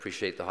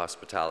Appreciate the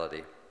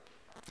hospitality.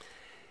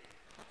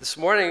 This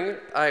morning,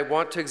 I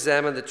want to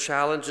examine the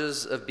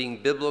challenges of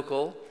being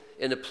biblical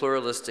in a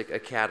pluralistic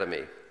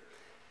academy.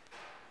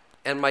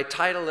 And my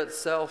title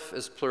itself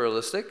is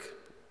pluralistic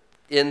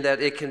in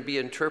that it can be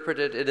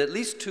interpreted in at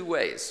least two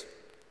ways.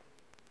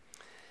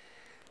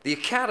 The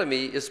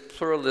academy is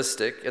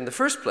pluralistic in the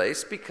first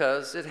place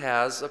because it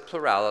has a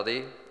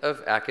plurality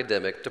of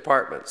academic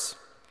departments.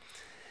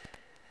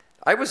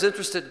 I was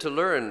interested to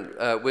learn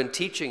when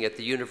teaching at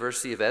the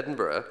University of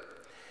Edinburgh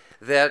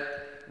that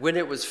when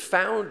it was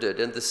founded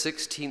in the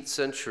 16th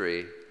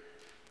century,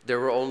 there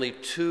were only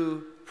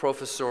two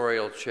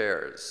professorial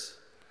chairs,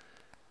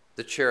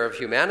 the chair of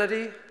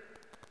humanity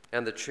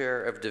and the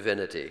chair of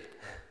divinity.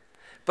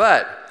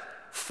 But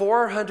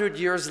 400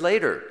 years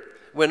later,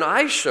 when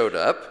I showed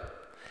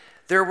up,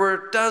 there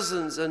were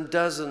dozens and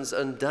dozens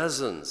and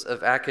dozens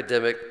of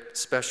academic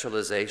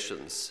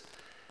specializations.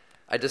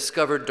 I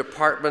discovered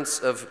departments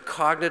of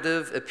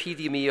cognitive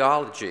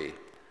epidemiology,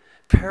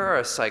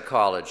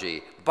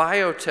 parapsychology,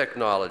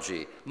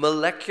 biotechnology,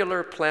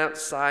 molecular plant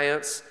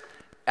science,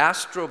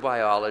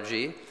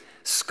 astrobiology,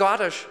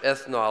 Scottish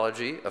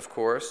ethnology, of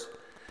course,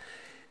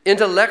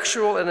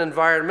 intellectual and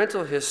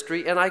environmental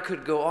history, and I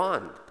could go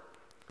on.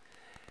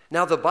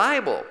 Now, the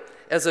Bible,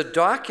 as a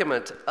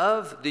document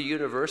of the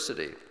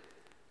university,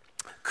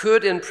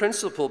 could in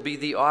principle be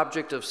the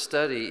object of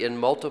study in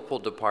multiple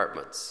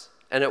departments,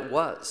 and it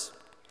was.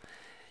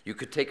 You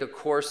could take a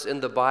course in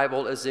the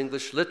Bible as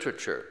English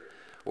literature,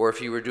 or if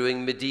you were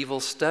doing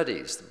medieval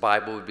studies, the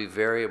Bible would be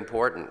very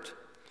important.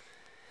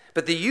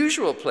 But the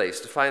usual place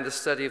to find the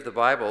study of the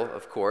Bible,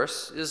 of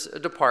course, is a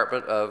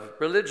department of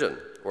religion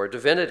or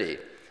divinity.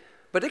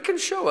 But it can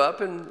show up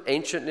in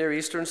ancient Near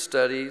Eastern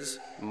studies,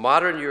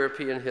 modern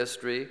European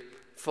history,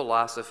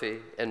 philosophy,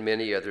 and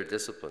many other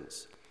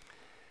disciplines.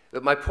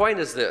 But my point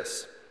is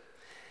this: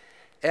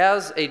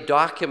 as a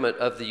document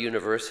of the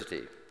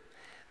university,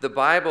 the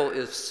Bible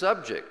is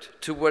subject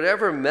to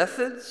whatever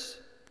methods,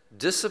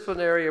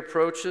 disciplinary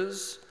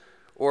approaches,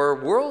 or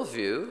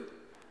worldview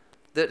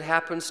that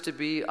happens to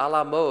be à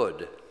la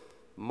mode,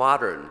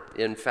 modern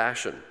in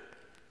fashion.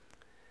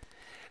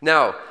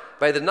 Now,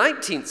 by the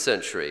 19th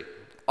century,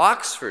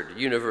 Oxford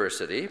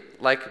University,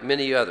 like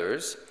many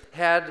others,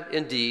 had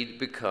indeed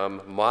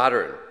become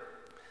modern.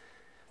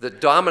 The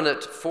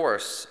dominant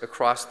force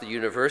across the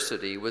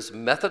university was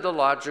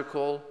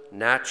methodological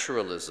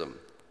naturalism,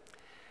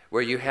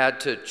 where you had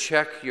to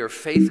check your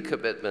faith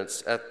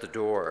commitments at the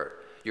door.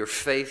 Your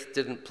faith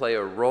didn't play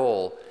a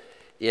role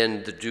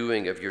in the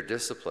doing of your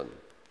discipline.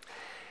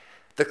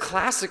 The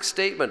classic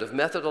statement of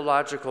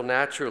methodological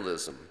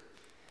naturalism,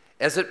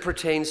 as it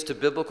pertains to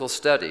biblical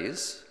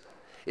studies,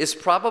 is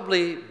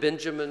probably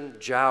Benjamin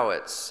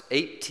Jowett's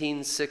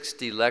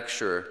 1860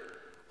 lecture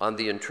on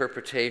the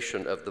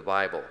interpretation of the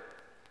Bible.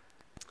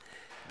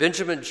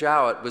 Benjamin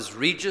Jowett was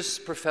Regius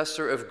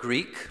Professor of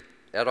Greek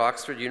at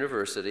Oxford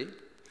University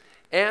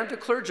and a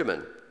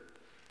clergyman.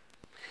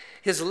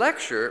 His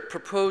lecture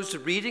proposed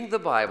reading the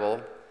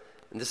Bible,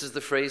 and this is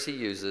the phrase he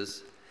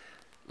uses,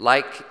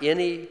 like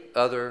any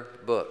other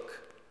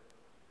book.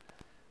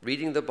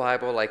 Reading the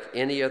Bible like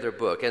any other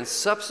book. And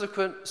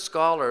subsequent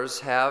scholars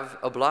have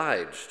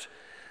obliged.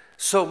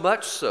 So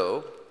much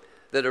so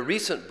that a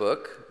recent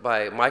book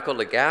by Michael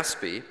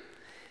Legaspi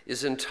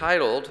is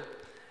entitled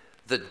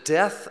 "The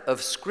Death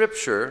of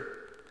Scripture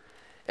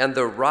and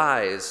the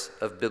Rise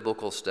of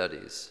Biblical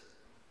Studies."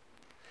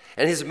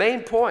 And his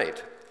main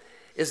point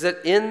is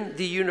that in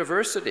the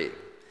university,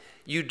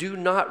 you do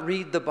not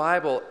read the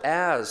Bible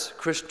as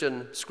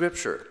Christian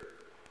scripture.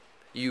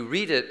 You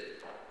read it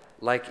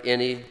like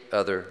any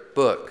other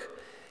book.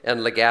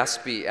 And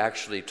Legaspi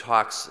actually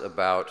talks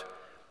about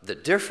the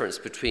difference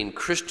between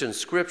Christian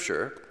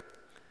scripture,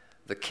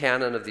 the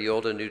canon of the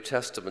Old and New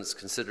Testaments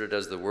considered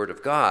as the Word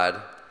of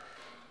God,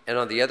 and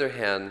on the other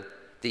hand,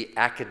 the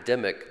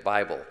academic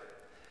Bible,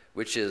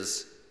 which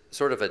is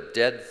sort of a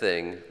dead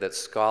thing that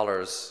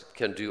scholars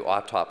can do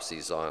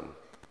autopsies on.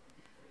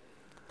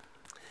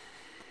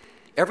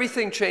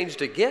 Everything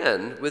changed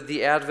again with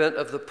the advent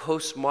of the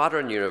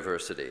postmodern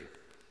university.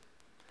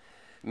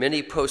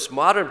 Many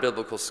postmodern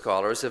biblical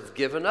scholars have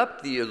given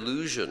up the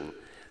illusion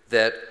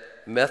that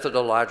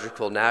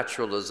methodological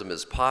naturalism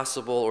is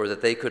possible or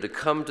that they could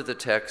come to the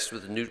text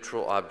with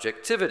neutral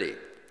objectivity.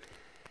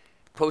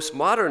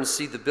 Postmoderns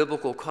see the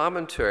biblical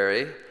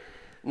commentary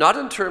not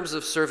in terms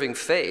of serving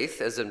faith,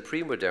 as in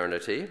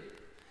pre-modernity,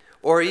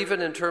 or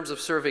even in terms of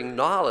serving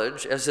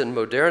knowledge, as in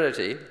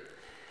modernity,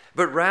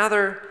 but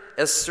rather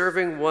as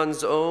serving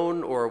one's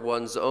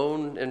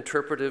own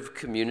interpretive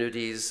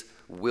community's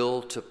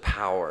will to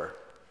power.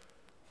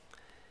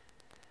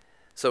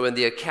 So in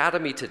the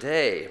academy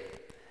today,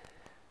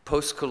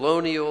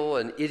 post-colonial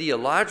and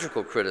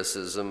ideological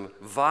criticism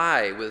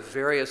vie with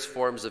various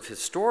forms of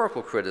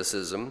historical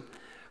criticism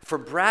for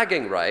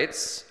bragging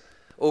rights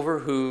over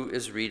who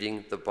is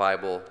reading the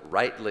Bible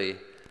rightly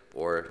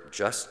or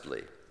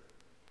justly.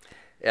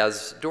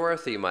 As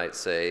Dorothy might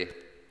say,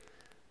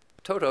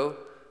 "Toto,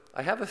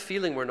 I have a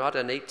feeling we're not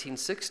in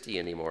 1860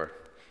 anymore."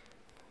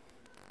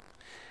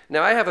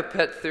 Now, I have a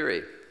pet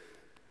theory,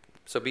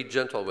 so be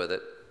gentle with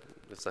it.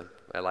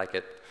 I like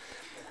it.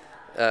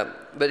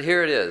 But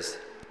here it is.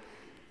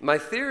 My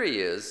theory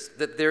is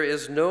that there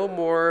is no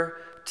more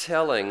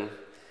telling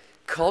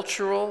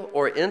cultural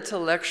or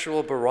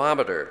intellectual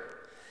barometer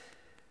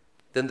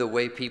than the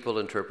way people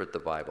interpret the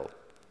Bible.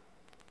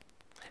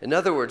 In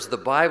other words, the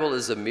Bible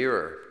is a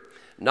mirror,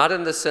 not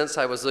in the sense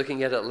I was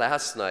looking at it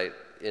last night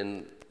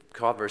in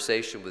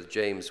conversation with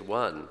James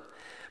 1,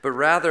 but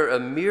rather a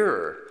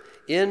mirror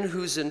in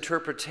whose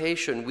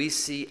interpretation we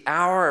see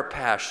our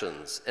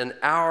passions and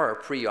our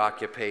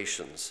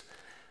preoccupations.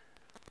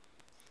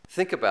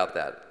 Think about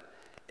that.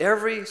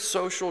 Every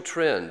social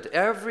trend,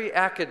 every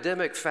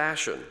academic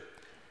fashion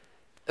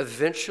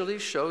eventually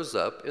shows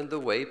up in the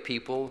way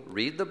people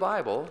read the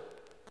Bible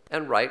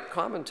and write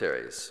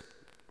commentaries.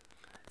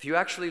 If you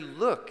actually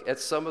look at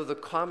some of the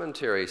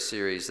commentary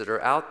series that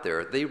are out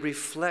there, they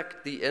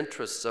reflect the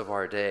interests of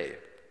our day.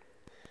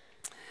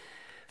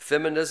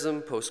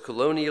 Feminism,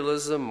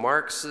 postcolonialism,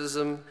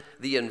 Marxism,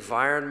 the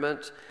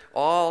environment,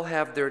 all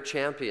have their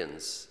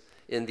champions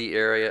in the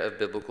area of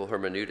biblical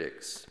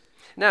hermeneutics.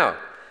 Now,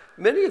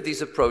 many of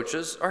these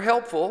approaches are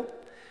helpful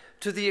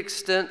to the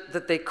extent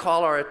that they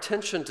call our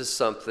attention to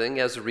something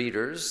as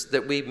readers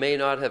that we may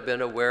not have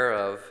been aware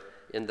of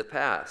in the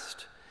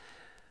past.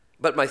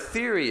 But my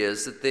theory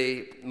is that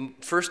they,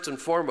 first and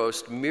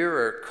foremost,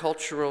 mirror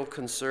cultural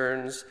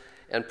concerns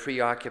and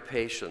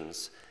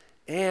preoccupations,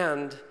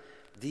 and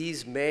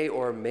these may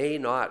or may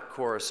not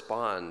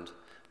correspond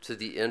to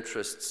the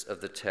interests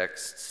of the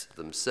texts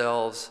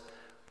themselves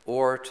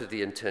or to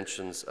the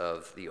intentions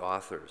of the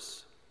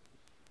authors.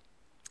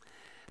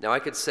 Now, I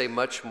could say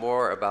much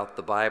more about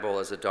the Bible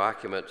as a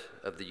document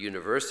of the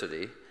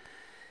university,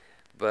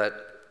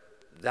 but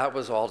that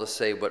was all to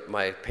say what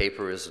my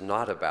paper is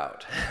not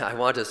about. I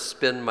want to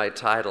spin my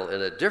title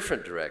in a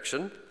different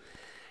direction,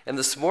 and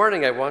this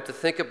morning I want to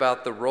think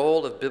about the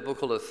role of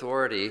biblical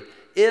authority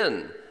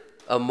in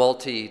a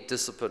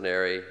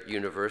multidisciplinary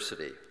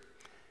university.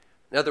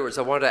 In other words,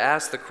 I want to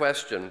ask the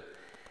question,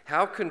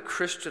 how can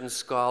Christian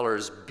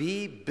scholars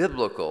be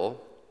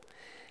biblical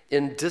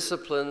in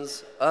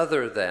disciplines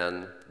other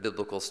than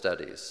biblical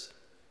studies?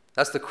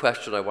 That's the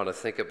question I want to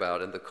think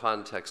about in the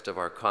context of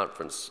our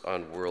conference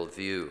on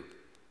worldview.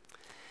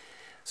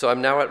 So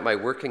I'm now at my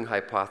working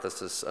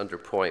hypothesis under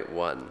point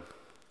 1.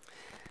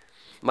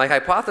 My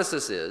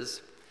hypothesis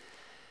is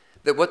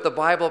that what the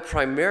Bible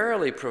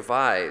primarily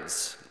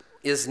provides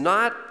is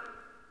not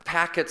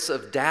packets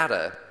of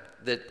data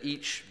that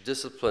each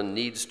discipline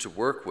needs to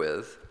work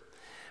with,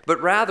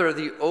 but rather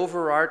the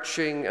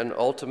overarching and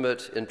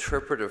ultimate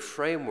interpretive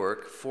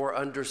framework for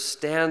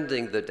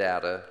understanding the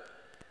data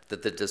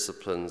that the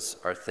disciplines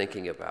are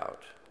thinking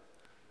about.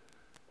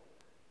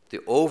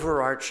 The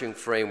overarching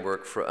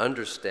framework for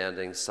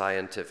understanding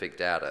scientific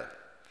data.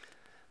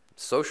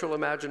 Social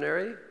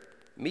imaginary,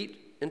 meet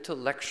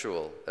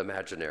intellectual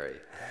imaginary.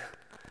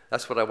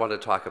 That's what I want to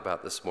talk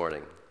about this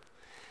morning.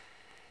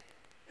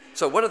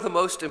 So one of the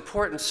most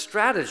important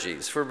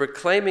strategies for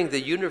reclaiming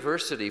the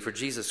university for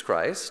Jesus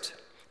Christ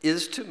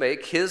is to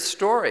make his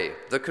story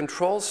the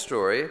control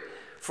story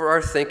for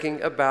our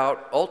thinking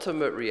about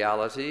ultimate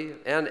reality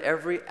and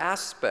every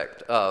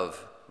aspect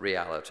of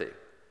reality.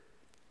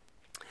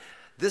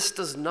 This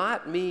does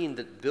not mean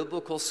that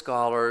biblical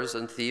scholars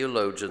and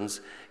theologians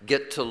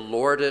get to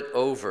lord it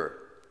over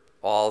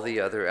all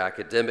the other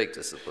academic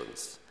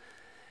disciplines.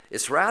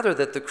 It's rather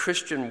that the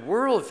Christian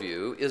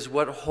worldview is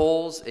what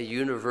holds a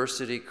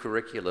university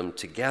curriculum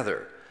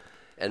together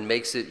and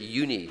makes it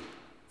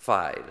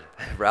unified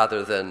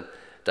rather than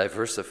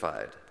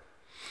diversified.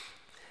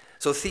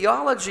 So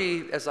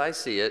theology, as I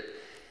see it,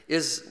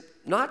 is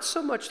not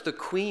so much the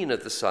queen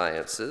of the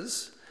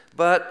sciences,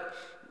 but,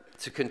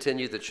 to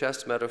continue the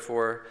chess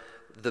metaphor,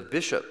 the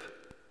bishop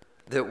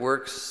that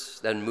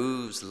works and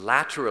moves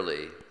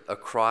laterally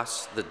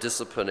across the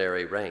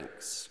disciplinary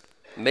ranks,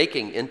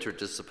 making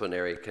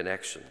interdisciplinary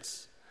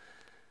connections.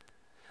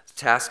 The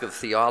task of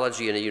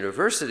theology in a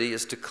university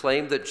is to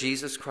claim that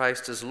Jesus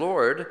Christ is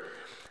Lord,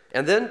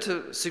 and then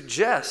to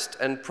suggest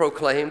and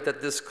proclaim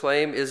that this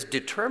claim is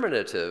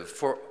determinative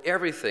for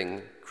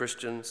everything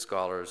Christian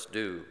scholars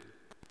do.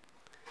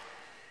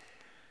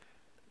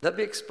 Let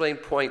me explain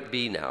point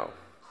B now,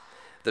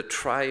 the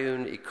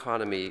triune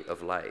economy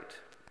of light.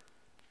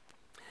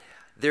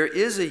 There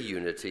is a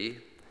unity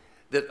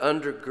that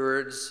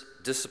undergirds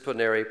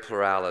disciplinary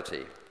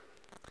plurality.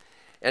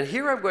 And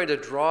here I'm going to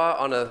draw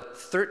on a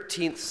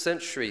 13th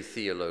century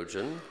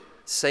theologian,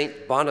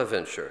 Saint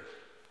Bonaventure,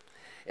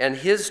 and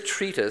his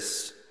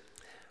treatise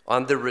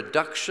on the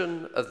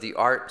reduction of the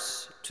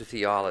arts to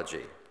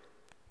theology.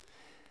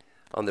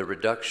 On the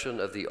reduction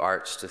of the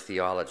arts to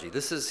theology.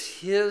 This is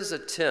his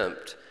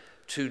attempt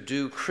to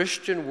do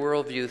Christian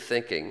worldview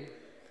thinking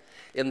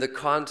in the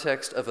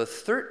context of a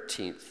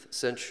 13th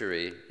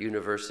century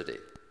university.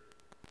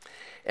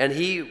 And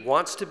he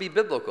wants to be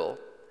biblical,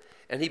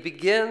 and he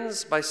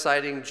begins by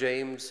citing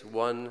James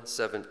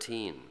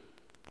 1:17.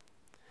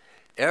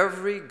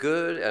 Every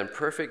good and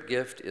perfect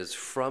gift is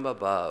from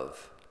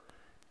above,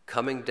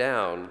 coming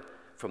down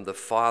from the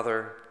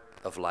Father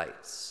of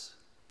lights.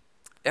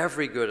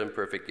 Every good and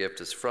perfect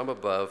gift is from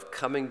above,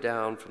 coming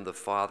down from the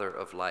Father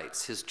of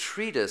lights. His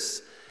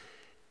treatise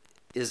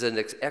is an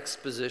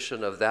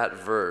exposition of that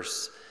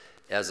verse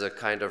as a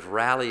kind of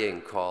rallying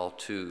call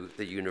to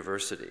the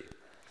university.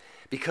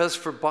 Because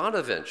for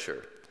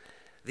Bonaventure,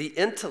 the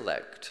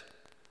intellect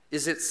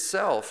is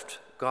itself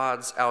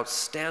God's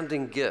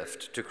outstanding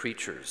gift to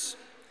creatures.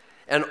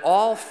 And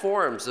all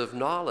forms of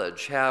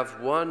knowledge have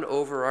one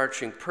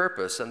overarching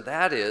purpose, and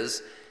that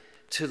is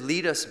to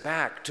lead us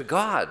back to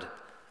God,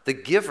 the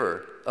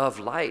giver of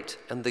light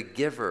and the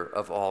giver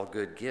of all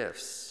good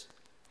gifts.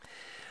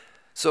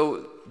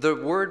 So the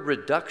word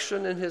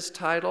reduction in his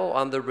title,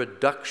 on the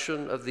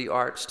reduction of the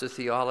arts to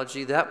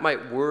theology, that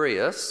might worry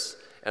us,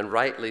 and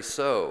rightly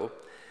so.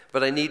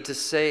 But I need to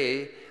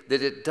say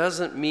that it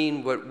doesn't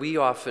mean what we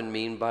often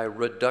mean by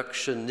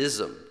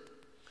reductionism.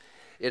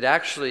 It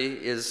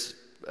actually is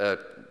a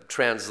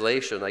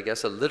translation, I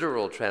guess a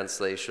literal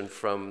translation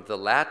from the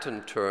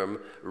Latin term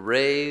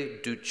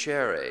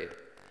reducere,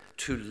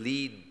 to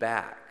lead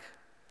back.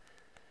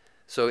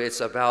 So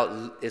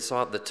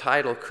the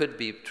title could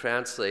be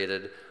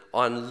translated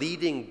on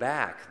leading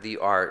back the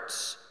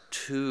arts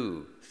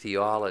to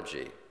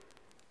theology.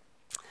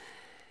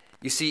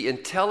 You see,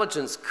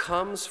 intelligence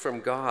comes from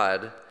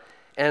God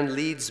and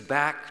leads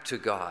back to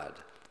God.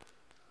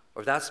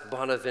 Or that's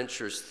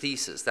Bonaventure's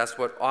thesis. That's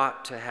what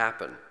ought to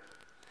happen.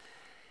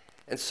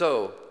 And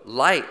so,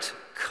 light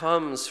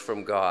comes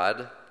from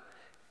God,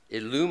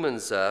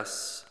 illumines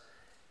us,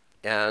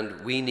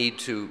 and we need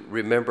to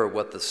remember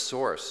what the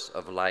source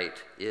of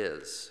light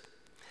is.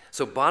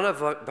 So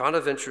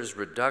Bonaventure's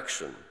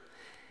reduction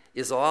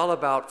is all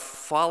about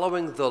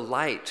following the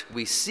light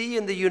we see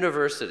in the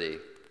university,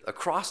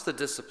 across the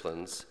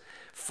disciplines,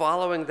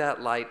 following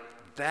that light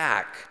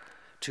back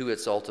to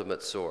its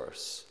ultimate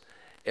source.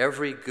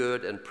 Every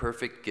good and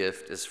perfect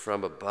gift is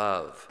from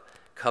above,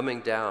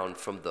 coming down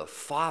from the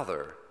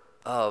Father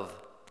of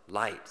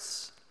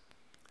lights.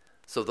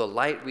 So the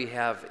light we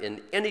have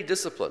in any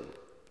discipline,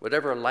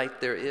 whatever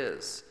light there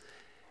is,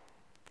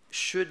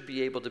 should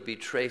be able to be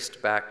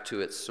traced back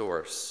to its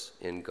source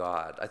in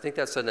God. I think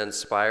that's an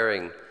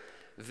inspiring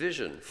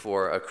vision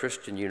for a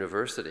Christian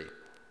university.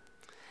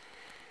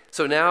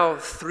 So now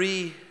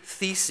 3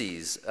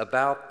 theses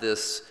about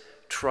this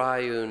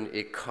triune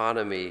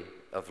economy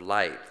of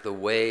light, the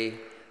way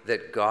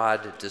that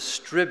God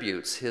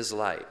distributes his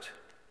light.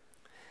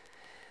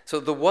 So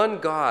the one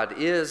God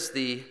is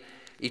the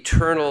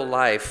eternal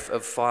life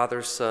of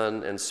Father,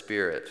 Son, and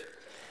Spirit.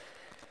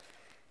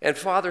 And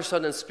Father,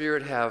 Son, and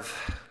Spirit have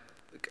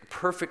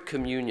perfect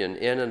communion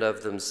in and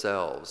of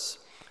themselves.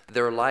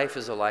 Their life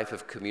is a life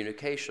of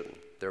communication.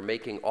 They're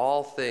making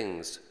all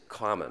things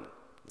common.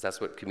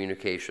 That's what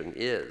communication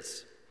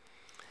is.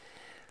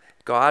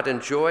 God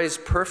enjoys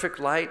perfect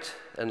light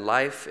and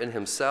life in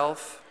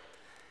himself,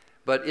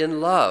 but in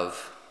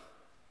love,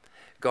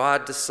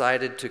 God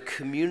decided to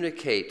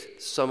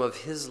communicate some of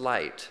his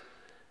light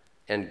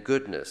and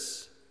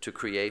goodness to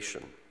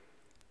creation.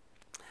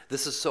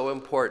 This is so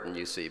important,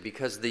 you see,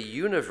 because the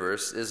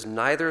universe is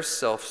neither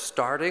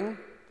self-starting,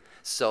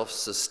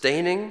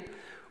 self-sustaining,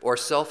 or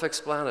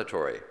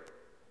self-explanatory.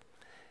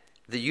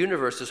 The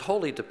universe is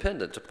wholly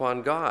dependent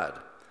upon God.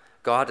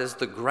 God is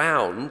the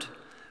ground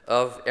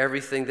of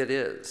everything that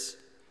is.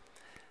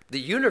 The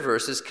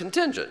universe is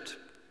contingent.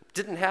 It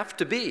didn't have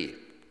to be.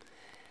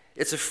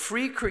 It's a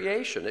free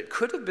creation. It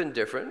could have been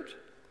different.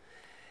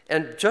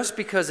 And just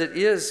because it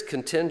is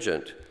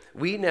contingent,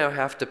 we now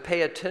have to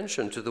pay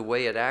attention to the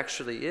way it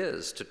actually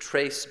is, to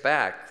trace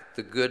back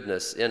the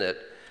goodness in it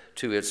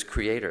to its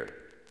creator.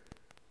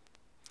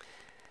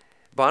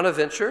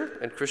 Bonaventure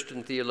and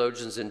Christian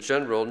theologians in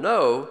general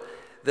know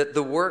that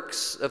the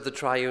works of the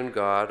triune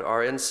God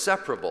are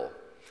inseparable.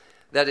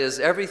 That is,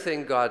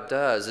 everything God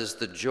does is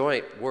the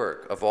joint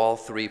work of all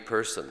 3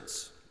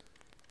 persons.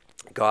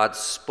 God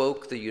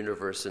spoke the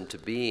universe into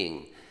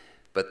being,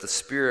 but the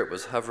Spirit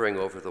was hovering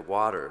over the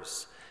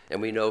waters.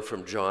 And we know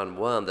from John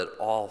 1 that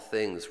all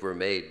things were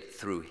made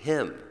through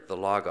him, the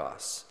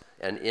Logos.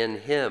 And in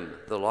him,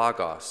 the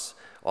Logos,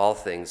 all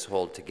things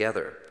hold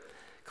together.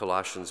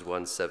 Colossians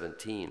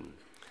 1:17.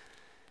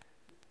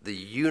 The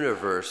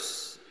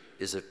universe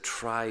is a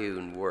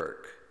triune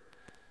work.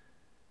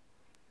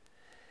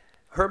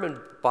 Herman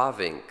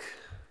Bavinck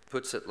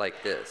puts it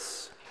like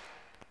this.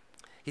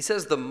 He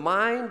says, the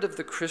mind of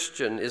the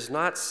Christian is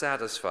not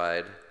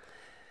satisfied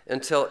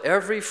until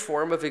every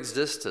form of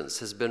existence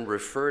has been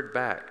referred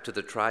back to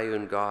the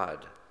triune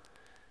God,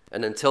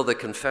 and until the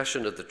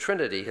confession of the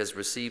Trinity has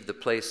received the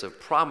place of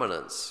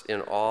prominence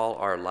in all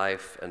our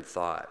life and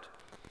thought.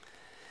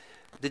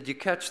 Did you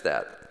catch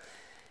that?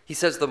 He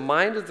says the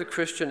mind of the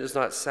Christian is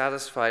not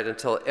satisfied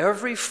until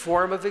every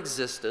form of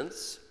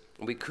existence,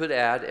 and we could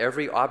add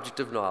every object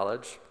of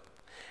knowledge,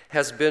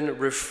 has been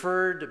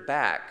referred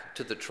back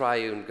to the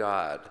triune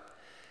God.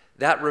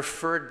 That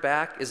referred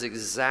back is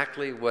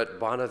exactly what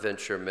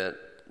Bonaventure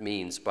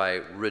means by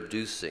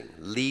reducing,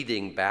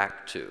 leading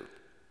back to.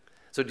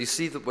 So do you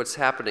see what's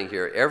happening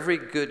here? Every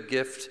good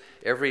gift,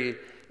 every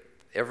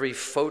Every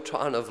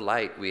photon of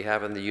light we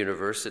have in the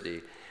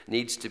university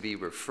needs to be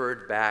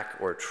referred back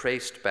or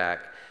traced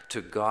back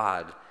to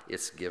God,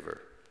 its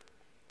giver.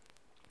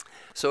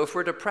 So if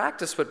we're to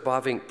practice what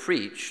Bavinck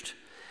preached,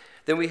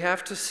 then we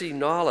have to see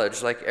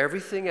knowledge, like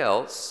everything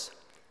else,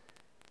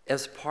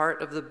 as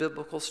part of the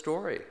biblical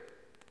story.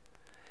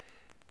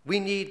 We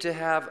need to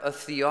have a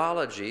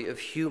theology of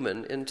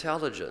human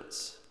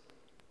intelligence.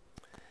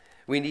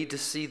 We need to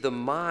see the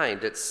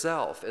mind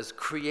itself as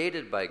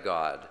created by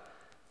God,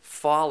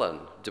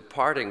 fallen,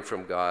 departing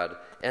from God,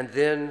 and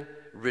then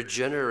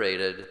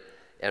regenerated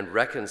and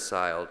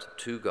reconciled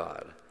to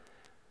God.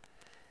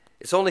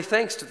 It's only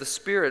thanks to the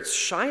Spirit's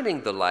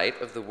shining the light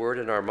of the Word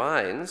in our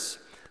minds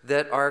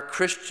that our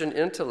Christian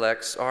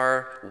intellects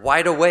are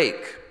wide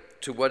awake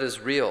to what is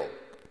real.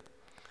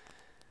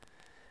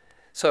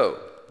 So,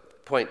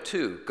 point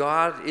 2,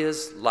 God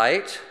is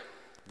light,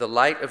 the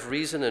light of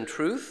reason and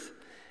truth,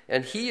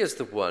 and He is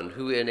the one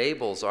who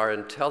enables our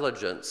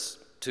intelligence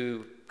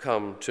to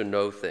come to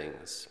know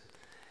things.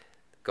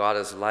 God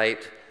is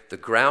light, the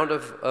ground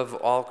of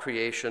all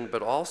creation,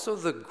 but also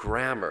the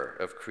grammar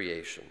of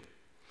creation,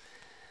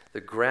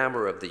 the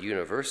grammar of the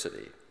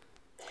university.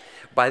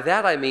 By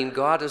that I mean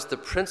God is the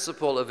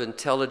principle of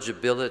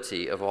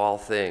intelligibility of all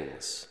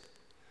things.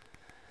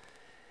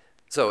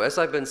 So, as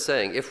I've been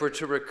saying, if we're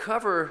to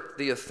recover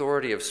the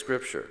authority of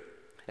Scripture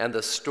and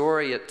the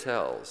story it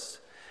tells,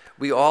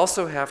 we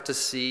also have to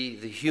see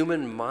the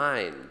human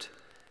mind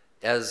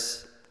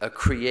as a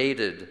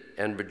created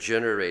and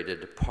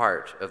regenerated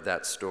part of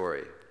that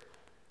story.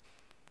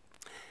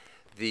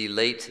 The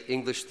late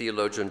English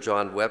theologian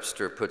John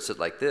Webster puts it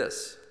like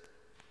this: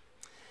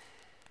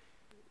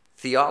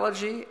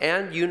 theology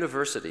and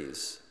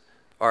universities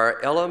are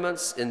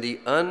elements in the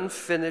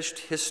unfinished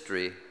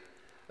history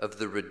of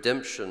the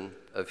redemption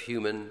of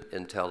human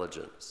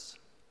intelligence.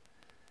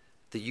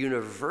 The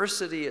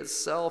university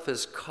itself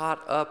is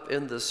caught up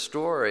in the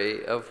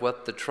story of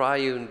what the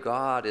triune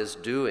God is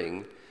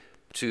doing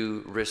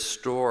to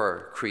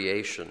restore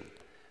creation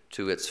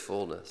to its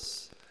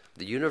fullness.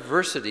 The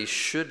university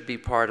should be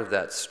part of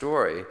that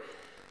story.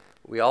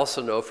 We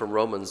also know from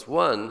Romans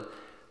 1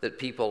 that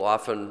people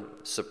often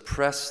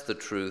suppress the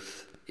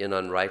truth in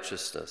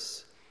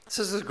unrighteousness. This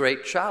is a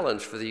great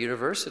challenge for the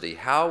university.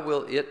 How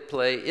will it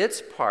play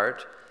its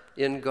part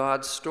in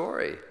God's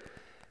story?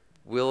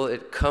 Will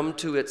it come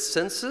to its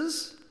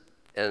senses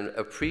and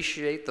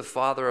appreciate the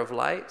Father of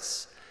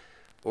lights,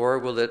 or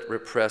will it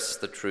repress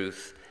the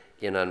truth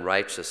in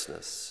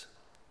unrighteousness?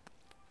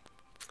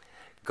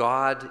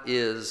 God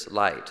is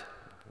light,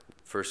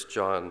 1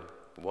 John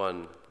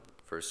 1,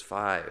 verse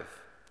 5.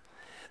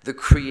 The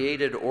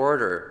created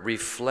order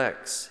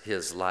reflects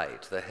His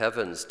light. The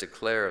heavens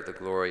declare the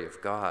glory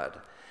of God.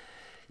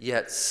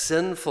 Yet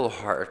sinful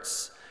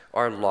hearts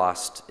are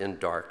lost in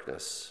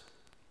darkness.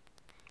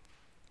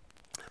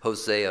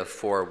 Hosea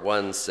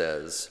 4:1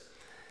 says,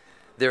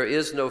 "There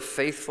is no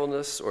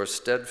faithfulness or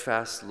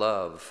steadfast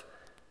love,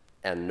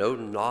 and no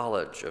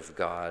knowledge of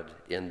God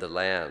in the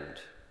land."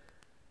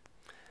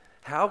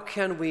 How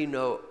can we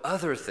know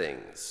other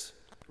things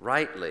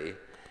rightly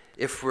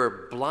if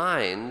we're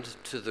blind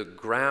to the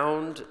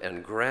ground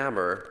and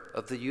grammar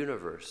of the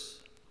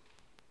universe?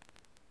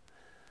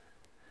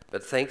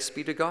 But thanks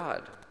be to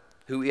God,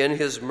 who in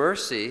His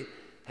mercy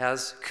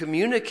has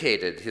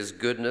communicated His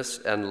goodness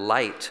and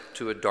light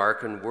to a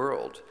darkened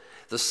world.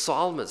 The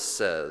psalmist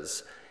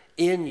says,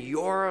 "In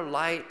your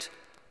light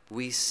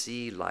we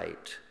see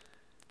light."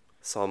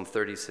 Psalm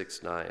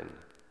 36:9.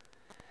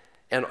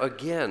 And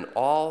again,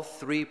 all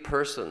three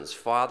persons,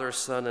 Father,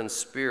 Son, and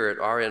Spirit,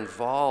 are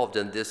involved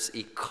in this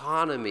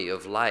economy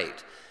of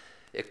light.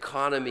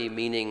 Economy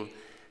meaning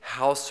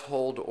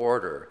household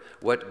order,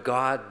 what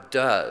God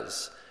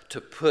does to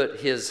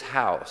put His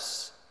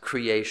house,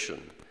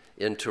 creation,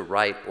 into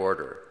right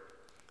order.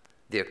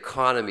 The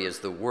economy is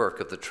the work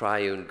of the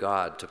triune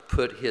God to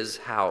put His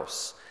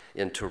house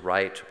into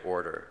right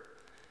order.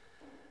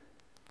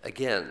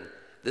 Again,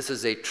 this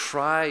is a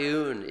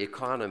triune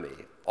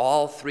economy.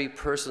 All three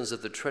persons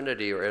of the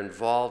Trinity are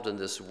involved in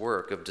this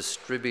work of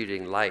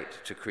distributing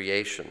light to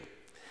creation.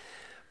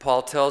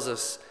 Paul tells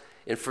us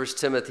in 1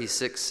 Timothy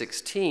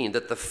 6:16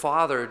 that the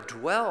Father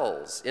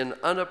dwells in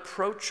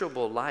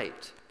unapproachable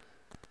light.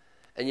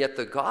 And yet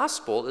the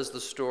gospel is the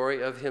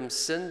story of Him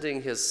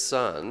sending His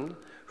Son,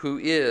 who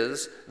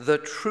is the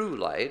true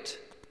light,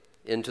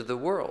 into the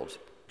world.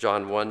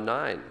 John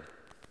 1:9.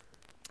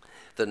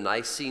 The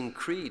Nicene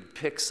Creed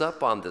picks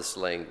up on this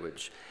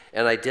language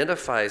and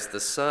identifies the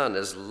Son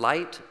as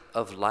light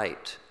of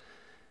light,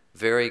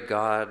 very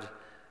God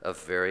of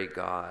very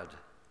God.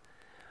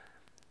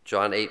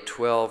 John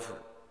 8:12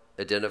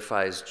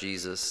 identifies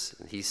Jesus,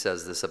 and He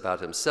says this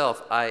about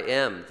Himself: "I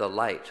am the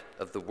light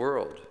of the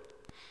world."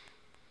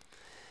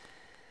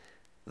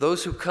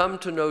 Those who come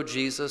to know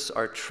Jesus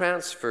are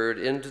transferred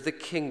into the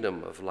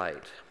kingdom of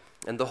light.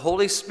 And the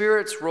Holy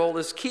Spirit's role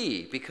is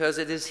key, because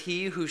it is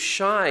He who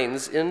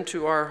shines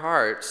into our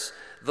hearts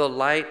the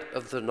light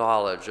of the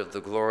knowledge of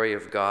the glory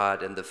of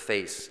God and the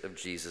face of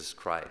Jesus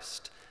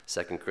Christ.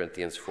 2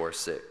 Corinthians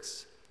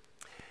 4:6.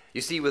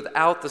 You see,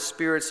 without the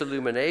Spirit's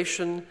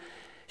illumination,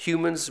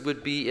 humans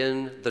would be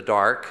in the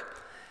dark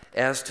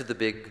as to the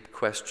big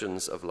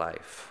questions of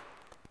life.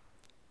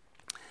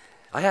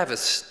 I have a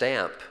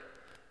stamp,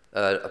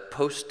 a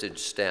postage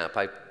stamp.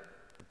 I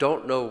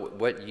don't know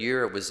what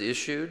year it was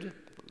issued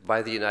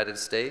by the United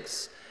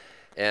States,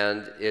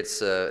 and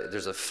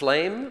there's a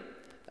flame.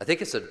 I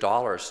think it's a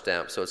dollar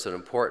stamp, so it's an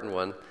important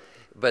one.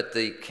 But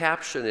the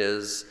caption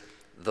is,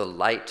 "The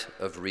light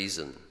of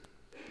reason."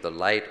 The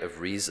light of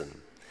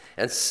reason.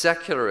 And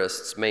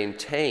secularists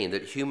maintain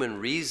that human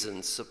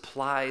reason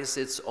supplies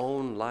its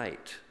own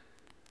light.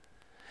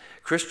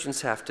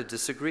 Christians have to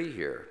disagree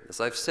here. As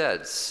I've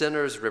said,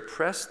 sinners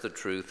repress the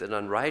truth in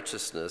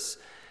unrighteousness.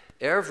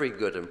 Every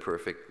good and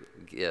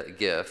perfect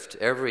gift,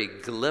 every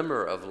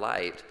glimmer of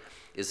light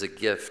is a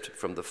gift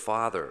from the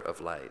Father of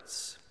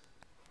lights.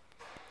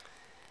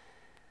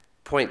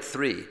 Point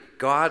 3,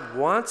 God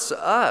wants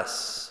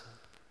us,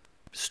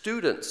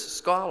 students,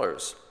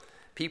 scholars,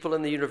 people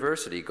in the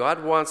university,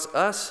 God wants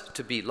us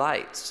to be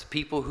lights,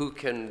 people who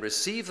can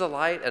receive the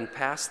light and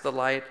pass the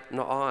light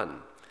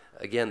on.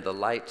 Again, the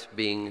light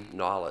being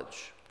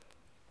knowledge.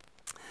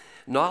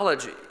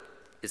 Knowledge,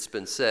 it's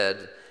been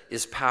said,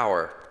 is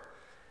power,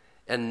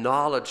 and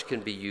knowledge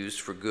can be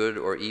used for good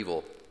or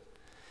evil.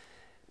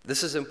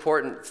 This is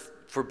important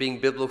for being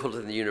biblical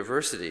in the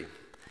university,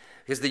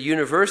 because the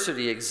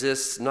university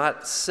exists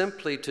not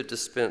simply to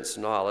dispense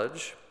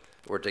knowledge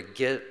or to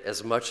get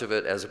as much of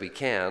it as we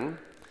can,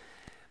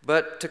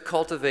 but to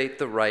cultivate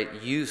the right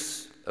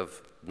use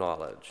of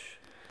knowledge.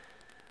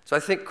 So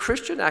I think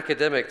Christian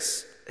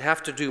academics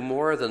have to do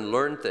more than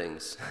learn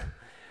things.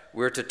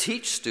 We're to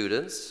teach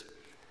students,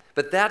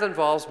 but that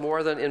involves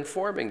more than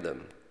informing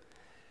them.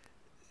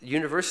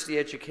 University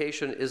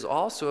education is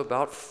also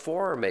about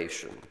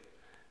formation,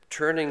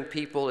 turning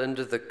people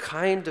into the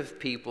kind of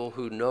people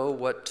who know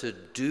what to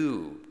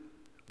do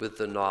with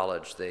the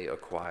knowledge they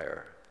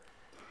acquire.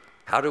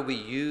 How do we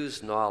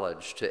use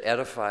knowledge to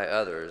edify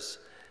others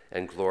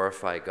and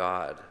glorify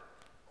God?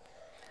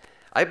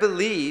 I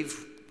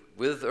believe,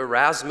 with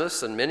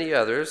Erasmus and many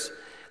others,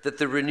 that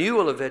the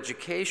renewal of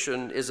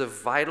education is a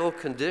vital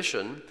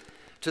condition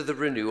to the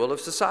renewal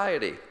of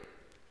society.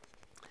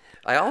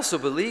 I also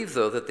believe,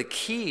 though, that the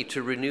key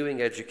to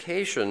renewing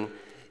education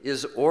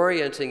is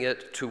orienting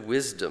it to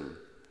wisdom.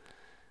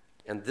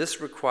 And this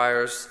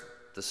requires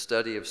the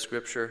study of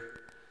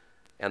Scripture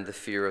and the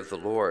fear of the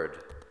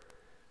Lord,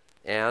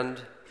 and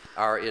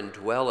our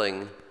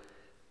indwelling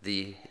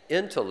the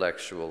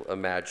intellectual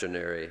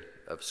imaginary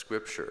of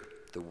Scripture,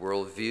 the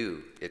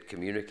worldview it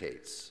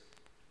communicates.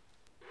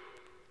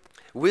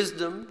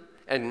 Wisdom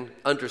and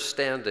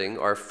understanding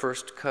are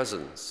first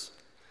cousins.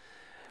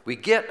 We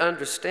get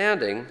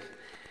understanding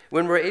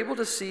when we're able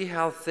to see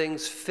how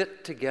things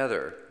fit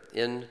together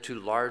into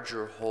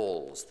larger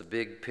wholes, the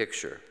big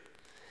picture.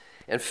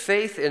 And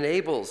faith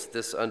enables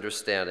this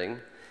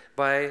understanding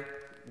by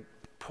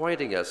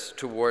pointing us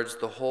towards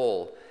the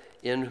whole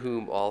in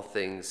whom all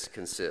things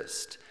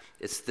consist.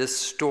 It's this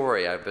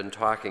story I've been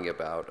talking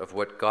about of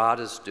what God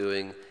is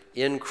doing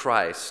in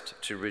Christ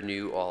to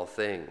renew all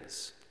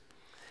things.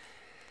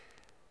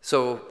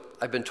 So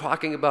I've been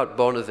talking about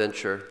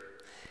Bonaventure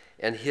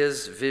and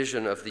his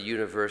vision of the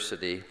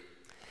university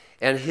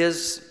and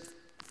his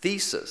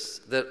thesis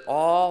that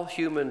all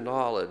human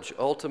knowledge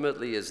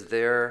ultimately is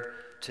there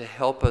to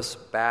help us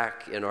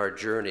back in our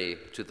journey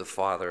to the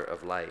Father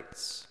of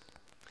lights.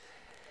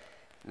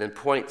 And then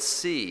point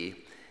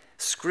C,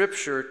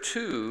 Scripture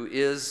too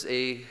is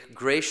a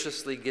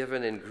graciously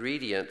given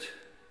ingredient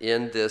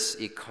in this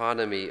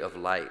economy of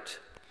light.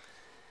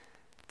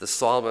 The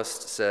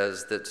psalmist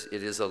says that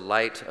it is a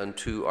light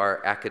unto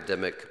our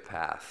academic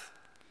path.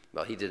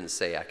 Well, he didn't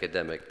say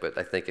academic, but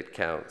I think it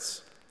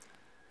counts.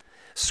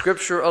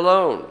 Scripture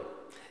alone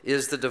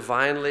is the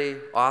divinely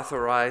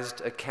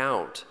authorized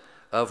account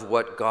of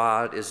what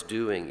God is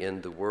doing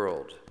in the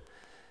world.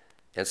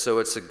 And so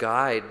it's a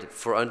guide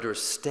for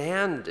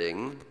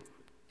understanding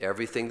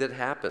everything that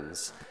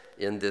happens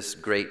in this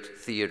great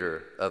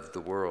theater of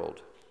the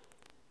world.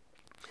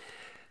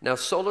 Now,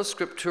 Sola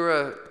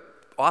Scriptura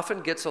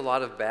often gets a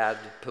lot of bad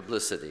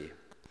publicity.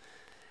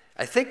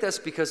 I think that's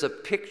because a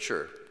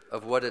picture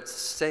of what it's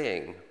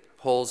saying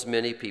holds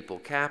many people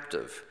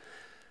captive.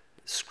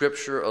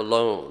 Scripture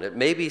alone. It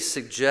maybe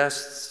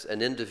suggests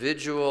an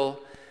individual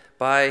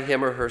by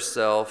him or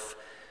herself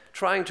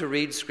trying to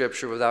read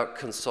Scripture without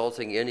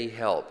consulting any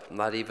help,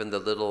 not even the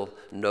little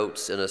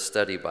notes in a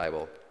study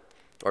Bible.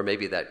 Or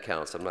maybe that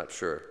counts, I'm not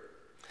sure.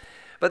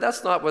 But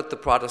that's not what the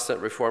Protestant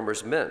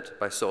reformers meant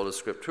by Sola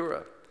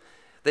Scriptura.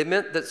 They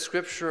meant that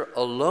Scripture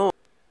alone,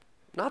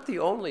 not the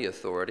only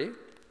authority.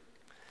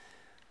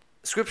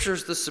 Scripture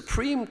is the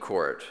supreme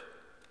court,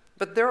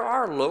 but there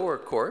are lower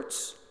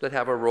courts that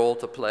have a role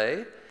to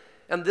play,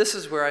 and this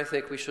is where I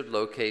think we should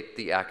locate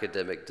the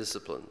academic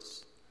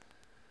disciplines.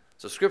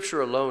 So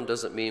Scripture alone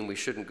doesn't mean we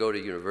shouldn't go to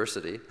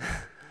university.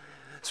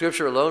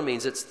 Scripture alone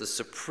means it's the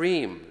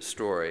supreme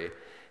story,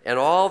 and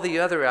all the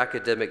other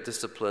academic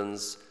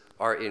disciplines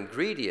are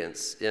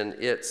ingredients in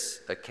its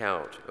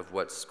account of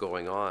what's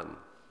going on.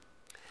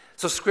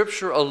 So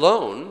Scripture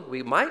alone,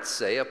 we might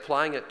say,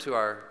 applying it to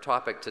our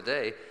topic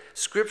today,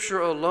 Scripture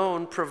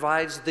alone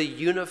provides the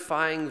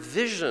unifying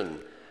vision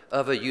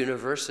of a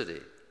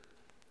university.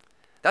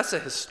 That's a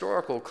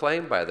historical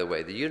claim, by the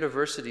way. The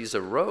universities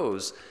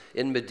arose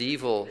in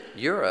medieval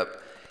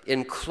Europe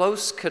in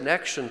close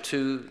connection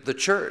to the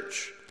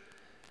church.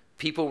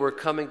 People were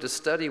coming to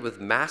study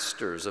with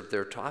masters of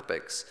their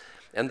topics,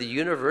 and the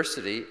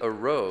university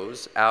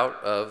arose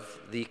out of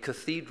the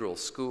cathedral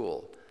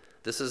school.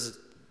 This is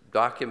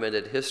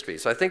documented history.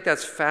 So I think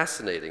that's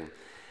fascinating.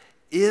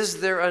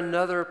 Is there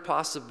another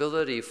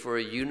possibility for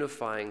a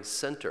unifying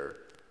center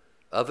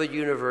of a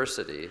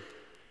university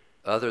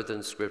other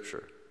than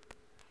Scripture?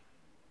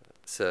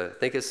 So I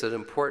think it's an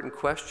important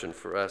question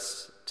for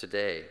us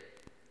today.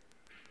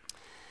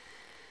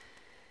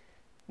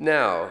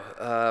 Now,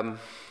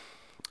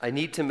 I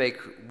need to make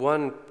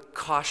one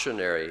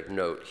cautionary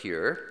note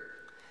here.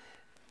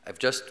 I've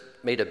just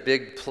made a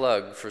big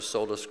plug for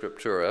Sola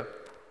Scriptura,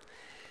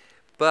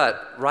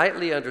 but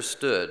rightly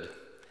understood,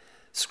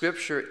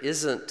 Scripture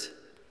isn't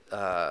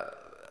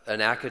an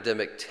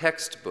academic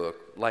textbook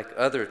like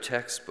other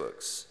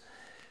textbooks.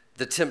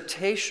 The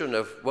temptation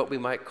of what we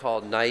might call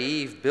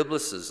naive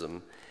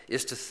biblicism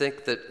is to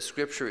think that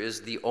Scripture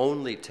is the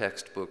only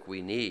textbook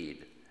we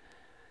need.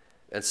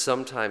 And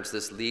sometimes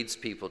this leads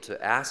people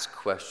to ask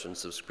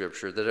questions of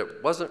Scripture that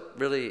it wasn't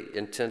really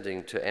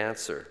intending to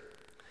answer.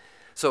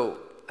 So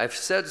I've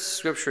said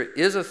Scripture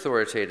is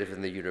authoritative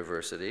in the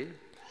university.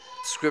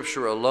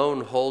 Scripture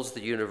alone holds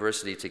the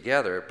university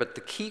together, but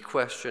the key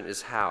question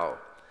is how.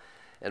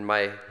 And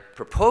my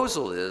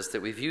proposal is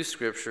that we view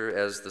Scripture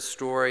as the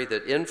story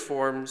that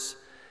informs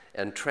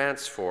and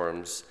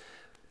transforms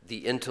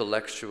the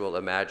intellectual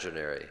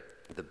imaginary,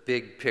 the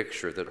big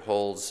picture that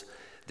holds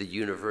the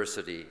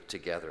university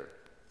together.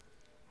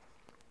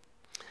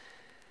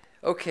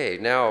 Okay,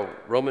 now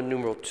Roman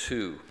numeral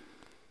 2.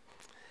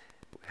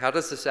 How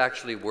does this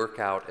actually work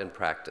out in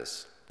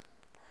practice?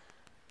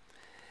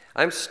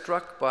 I'm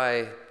struck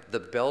by the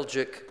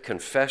Belgic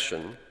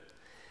Confession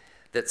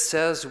that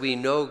says we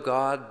know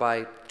God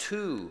by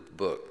 2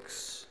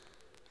 books.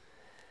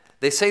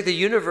 They say the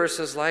universe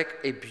is like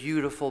a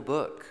beautiful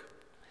book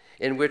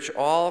in which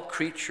all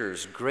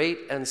creatures, great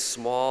and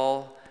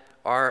small,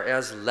 are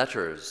as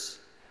letters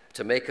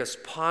to make us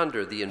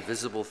ponder the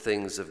invisible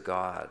things of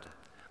God.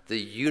 The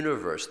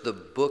universe, the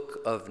book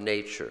of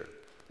nature,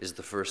 is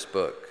the first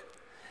book.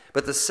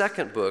 But the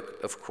second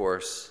book, of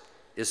course,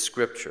 is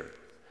Scripture.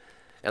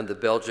 And the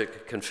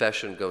Belgic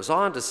Confession goes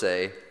on to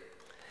say,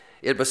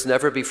 it must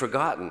never be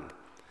forgotten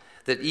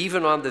that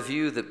even on the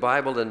view that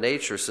Bible and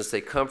nature, since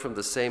they come from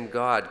the same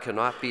God,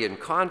 cannot be in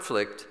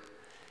conflict,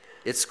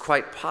 it's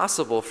quite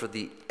possible for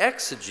the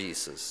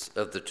exegesis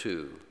of the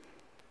two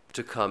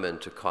to come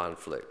into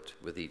conflict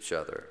with each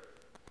other.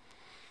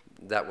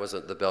 That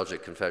wasn't the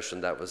Belgic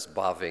Confession, that was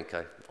Bavinck.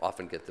 I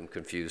often get them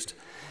confused.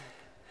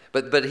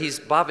 But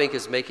Bavinck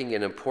is making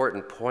an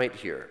important point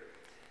here.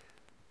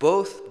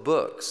 Both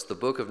books, the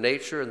book of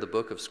nature and the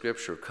book of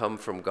Scripture, come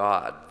from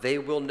God. They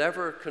will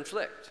never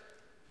conflict.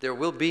 There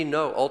will be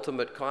no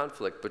ultimate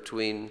conflict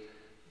between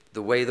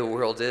the way the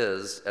world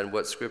is and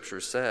what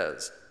Scripture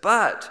says.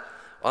 But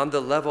on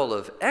the level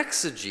of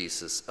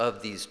exegesis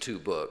of these 2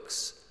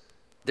 books,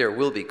 there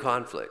will be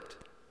conflict.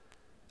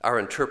 Our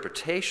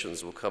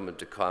interpretations will come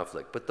into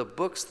conflict, but the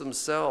books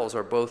themselves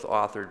are both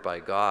authored by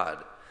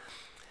God.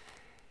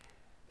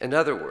 In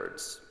other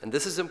words, and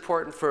this is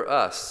important for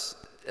us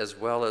as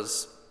well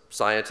as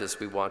scientists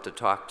we want to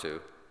talk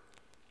to,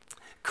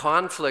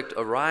 conflict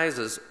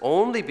arises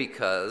only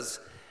because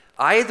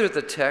either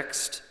the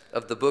text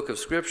of the book of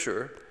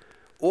Scripture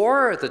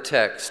or the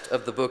text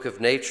of the book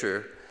of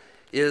nature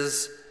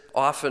is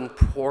often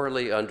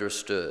poorly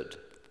understood.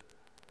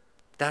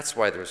 That's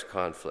why there's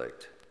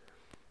conflict.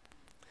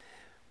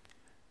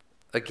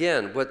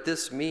 Again, what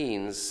this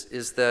means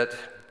is that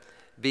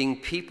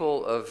being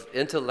people of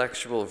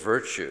intellectual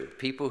virtue,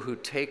 people who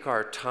take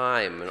our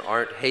time and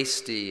aren't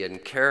hasty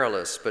and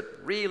careless, but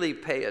really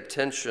pay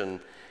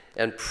attention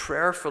and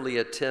prayerfully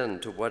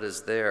attend to what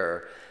is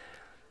there,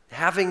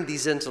 having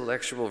these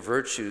intellectual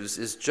virtues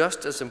is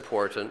just as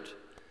important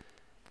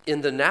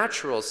in the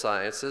natural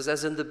sciences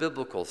as in the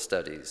biblical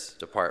studies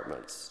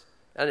departments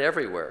and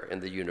everywhere in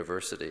the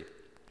university.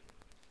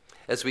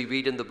 As we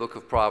read in the book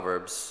of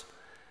Proverbs,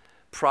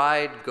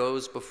 pride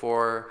goes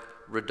before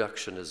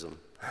reductionism.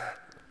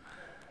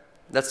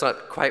 That's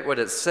not quite what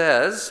it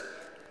says,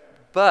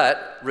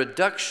 but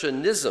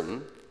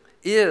reductionism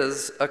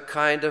is a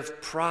kind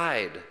of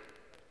pride.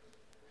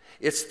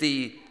 It's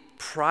the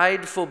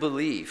prideful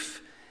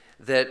belief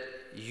that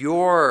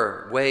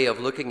your way of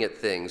looking at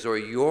things or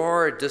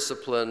your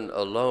discipline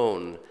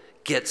alone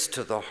gets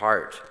to the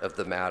heart of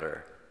the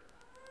matter.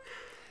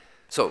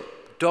 So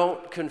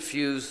don't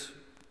confuse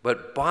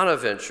what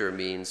Bonaventure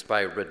means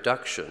by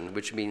reduction,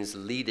 which means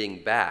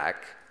leading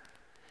back,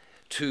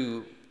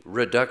 to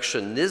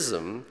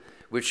reductionism,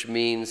 which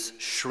means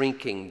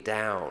shrinking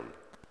down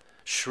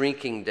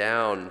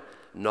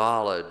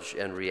knowledge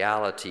and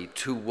reality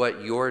to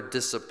what your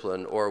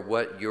discipline or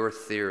what your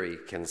theory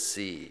can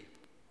see.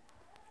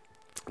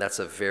 That's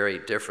a very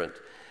different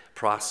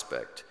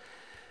prospect.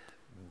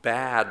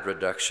 Bad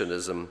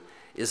reductionism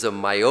is a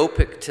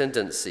myopic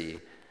tendency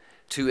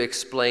to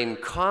explain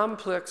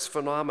complex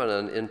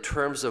phenomenon in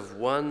terms of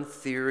one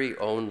theory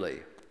only.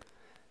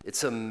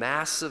 It's a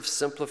massive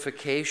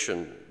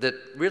simplification that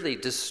really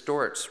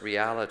distorts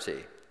reality.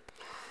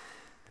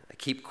 I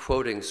keep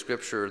quoting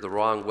scripture the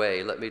wrong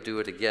way. Let me do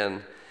it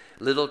again.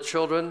 Little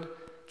children,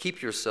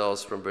 keep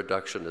yourselves from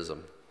reductionism.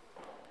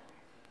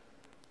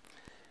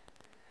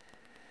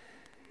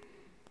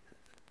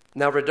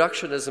 Now,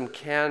 reductionism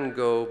can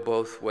go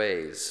both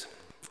ways.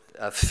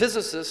 A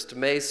physicist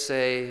may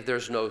say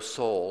there's no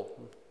soul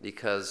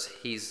because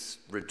he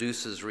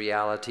reduces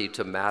reality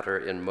to matter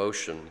in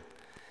motion.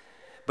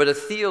 But a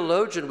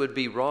theologian would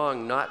be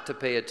wrong not to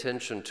pay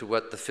attention to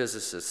what the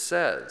physicist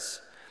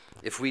says.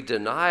 If we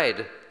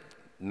denied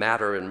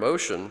matter in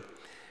motion,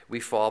 we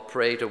fall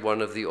prey to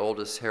one of the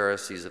oldest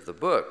heresies of the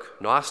book,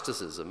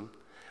 Gnosticism,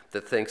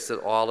 that thinks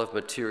that all of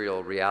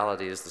material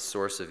reality is the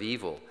source of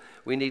evil.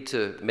 We need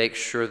to make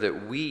sure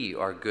that we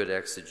are good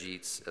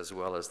exegetes as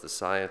well as the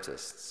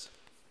scientists.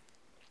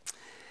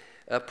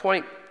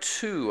 Point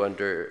 2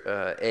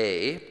 under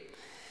A,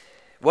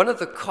 one of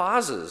the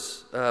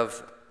causes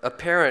of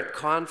apparent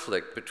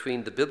conflict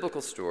between the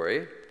biblical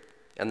story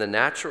and the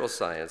natural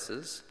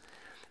sciences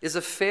is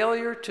a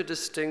failure to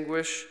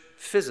distinguish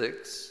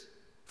physics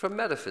from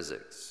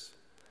metaphysics,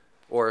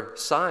 or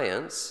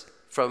science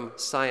from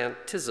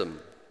scientism.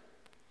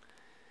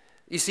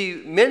 You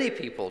see, many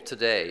people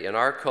today in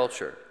our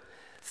culture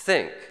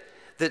think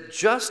that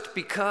just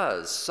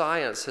because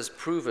science has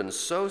proven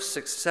so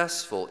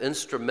successful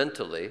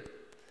instrumentally,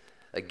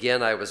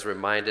 again, I was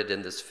reminded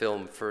in this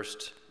film,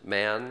 First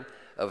Man,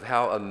 of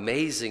how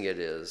amazing it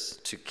is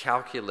to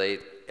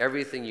calculate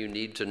everything you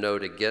need to know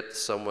to get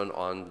someone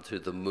onto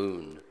the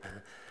moon.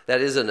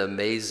 That is an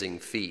amazing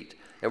feat.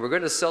 And we're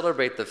going to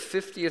celebrate the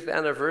 50th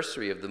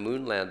anniversary of the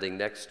moon landing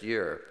next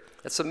year.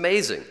 It's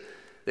amazing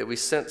that we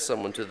sent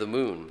someone to the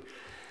moon.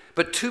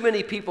 But too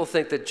many people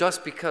think that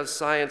just because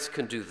science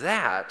can do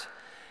that,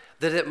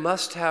 that it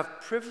must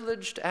have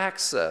privileged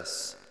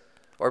access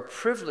or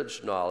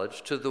privileged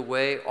knowledge to the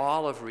way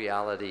all of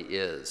reality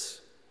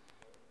is.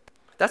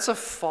 That's a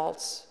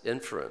false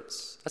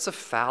inference. That's a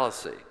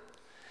fallacy.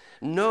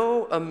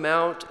 No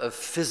amount of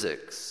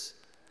physics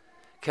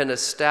can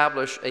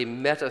establish a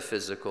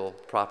metaphysical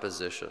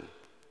proposition.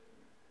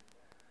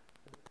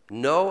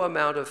 No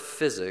amount of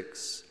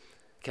physics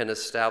can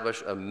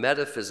establish a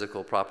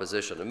metaphysical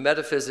proposition. And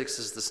metaphysics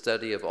is the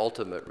study of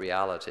ultimate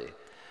reality.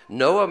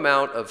 No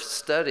amount of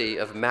study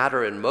of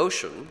matter in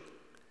motion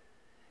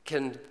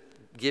can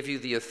give you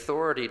the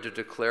authority to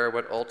declare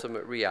what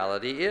ultimate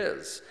reality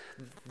is.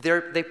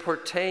 They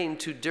pertain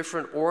to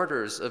different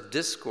orders of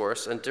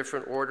discourse and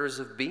different orders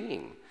of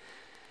being.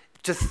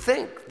 To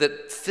think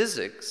that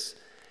physics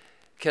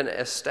can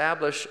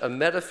establish a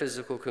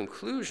metaphysical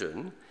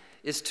conclusion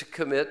is to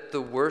commit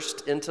the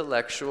worst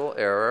intellectual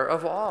error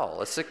of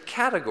all. It's a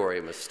category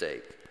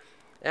mistake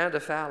and a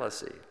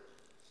fallacy.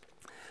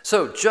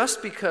 So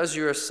just because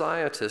you're a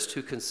scientist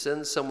who can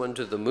send someone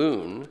to the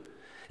moon,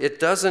 it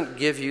doesn't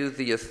give you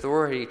the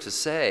authority to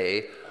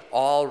say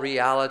all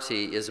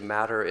reality is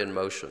matter in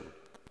motion.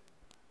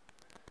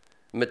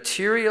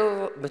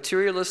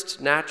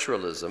 Materialist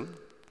naturalism,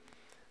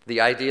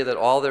 the idea that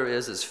all there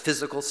is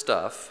physical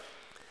stuff,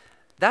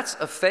 that's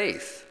a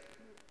faith.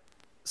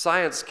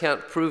 Science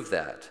can't prove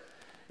that.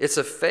 It's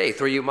a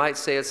faith, or you might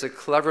say it's a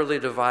cleverly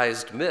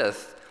devised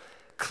myth,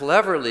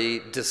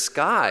 cleverly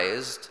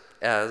disguised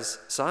as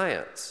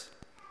science.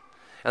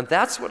 And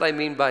that's what I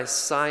mean by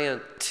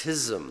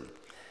scientism,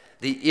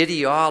 the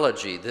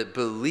ideology that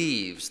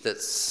believes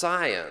that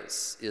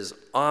science is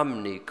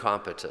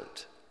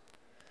omnicompetent.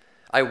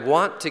 I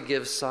want to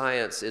give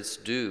science its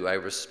due. I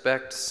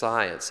respect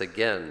science.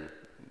 Again,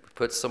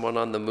 put someone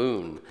on the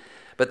moon.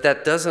 But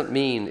that doesn't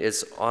mean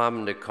it's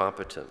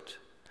omnicompetent.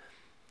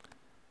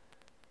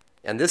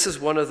 And this is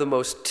one of the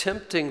most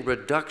tempting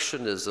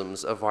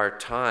reductionisms of our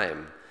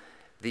time,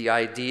 the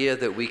idea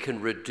that we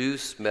can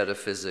reduce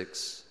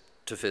metaphysics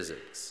to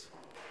physics.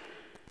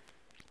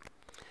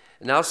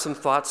 Now some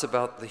thoughts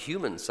about the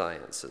human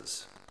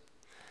sciences.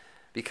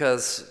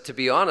 Because, to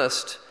be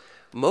honest,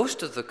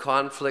 most of the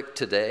conflict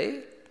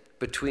today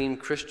between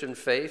Christian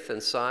faith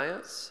and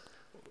science,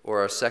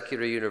 or a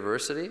secular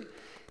university,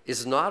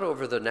 is not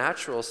over the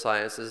natural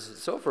sciences,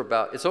 it's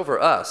over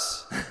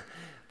us.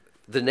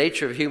 The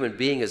nature of human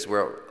being is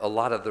where a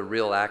lot of the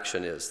real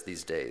action is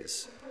these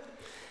days.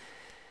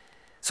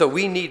 So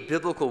we need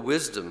biblical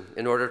wisdom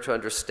in order to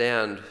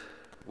understand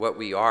what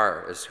we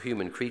are as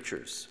human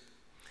creatures.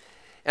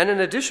 And in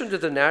addition to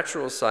the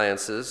natural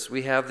sciences,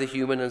 we have the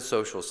human and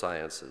social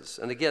sciences.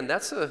 And again,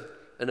 that's an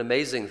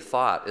amazing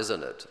thought,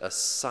 isn't it? A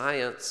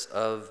science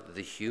of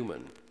the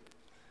human.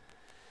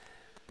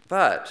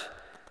 But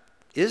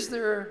is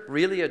there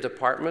really a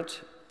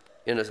department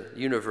in a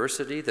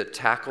university that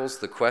tackles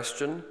the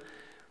question,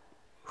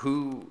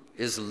 who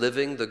is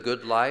living the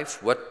good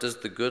life? What does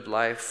the good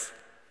life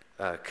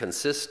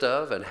consist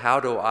of? And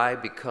how do I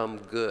become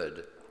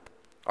good?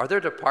 Are there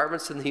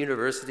departments in the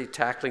university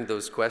tackling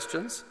those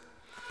questions?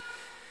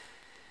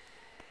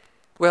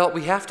 Well,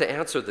 we have to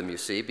answer them, you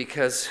see,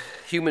 because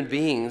human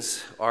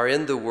beings are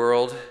in the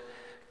world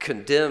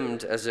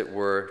condemned, as it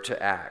were,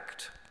 to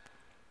act.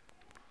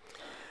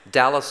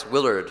 Dallas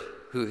Willard,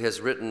 who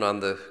has written on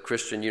the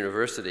Christian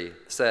University,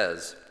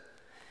 says,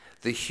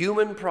 "The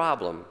human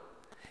problem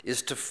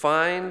is to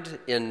find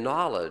in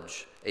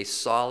knowledge a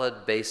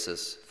solid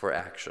basis for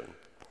action."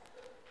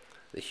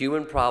 The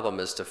human problem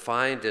is to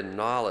find in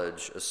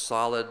knowledge a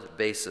solid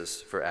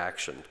basis for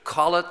action.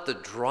 Call it the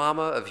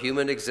drama of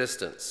human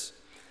existence.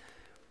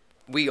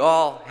 We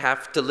all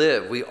have to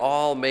live. We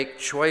all make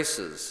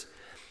choices.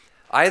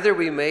 Either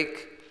we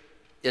make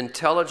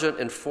intelligent,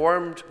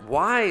 informed,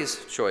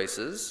 wise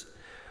choices,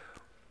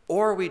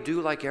 or we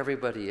do like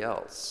everybody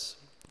else.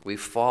 We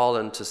fall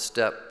into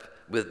step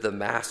with the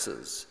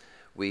masses.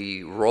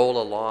 We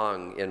roll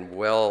along in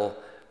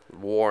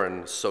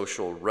well-worn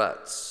social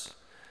ruts.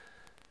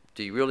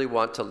 Do you really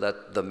want to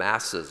let the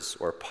masses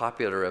or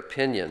popular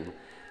opinion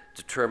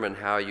determine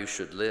how you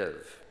should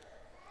live?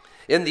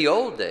 In the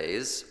old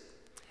days,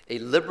 a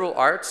liberal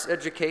arts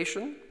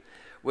education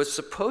was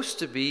supposed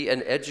to be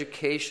an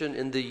education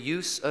in the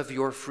use of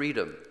your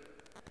freedom.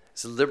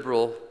 It's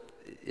liberal,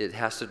 it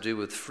has to do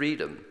with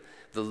freedom.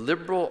 The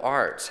liberal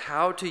arts,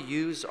 how to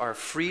use our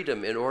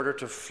freedom in order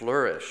to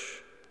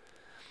flourish.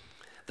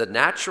 The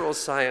natural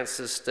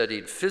sciences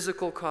studied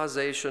physical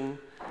causation.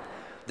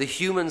 The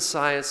human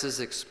sciences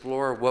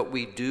explore what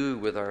we do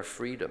with our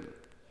freedom.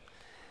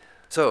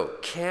 So,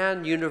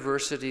 can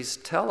universities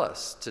tell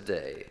us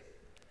today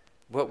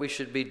what we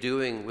should be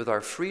doing with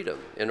our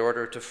freedom in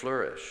order to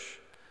flourish?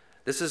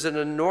 This is an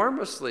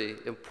enormously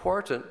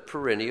important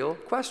perennial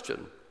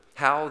question.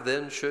 How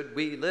then should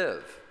we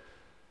live?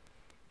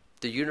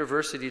 Do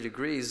university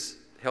degrees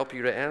help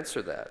you to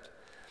answer that?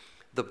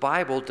 The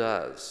Bible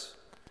does.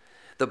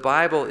 The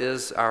Bible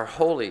is our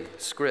holy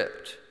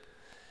script.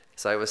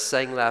 As I was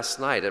saying last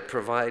night, it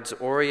provides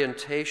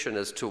orientation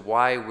as to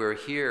why we're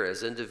here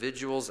as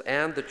individuals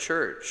and the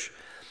church,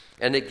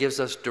 and it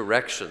gives us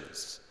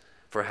directions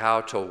for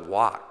how to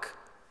walk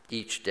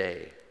each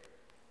day.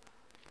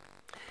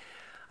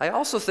 I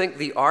also think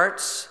the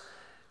arts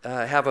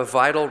have a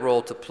vital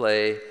role to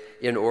play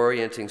in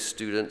orienting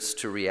students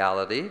to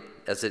reality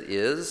as it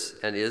is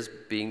and is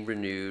being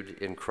renewed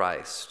in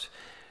Christ.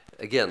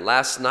 Again,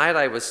 last night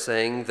I was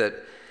saying that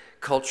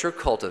culture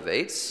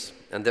cultivates,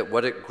 and that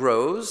what it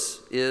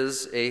grows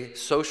is a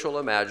social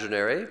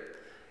imaginary,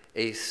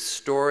 a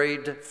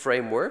storied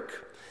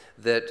framework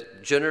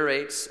that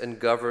generates and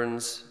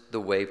governs the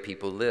way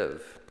people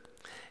live.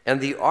 And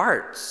the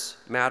arts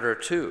matter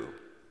too.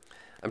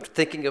 I'm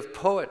thinking of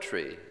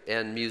poetry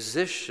and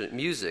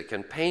music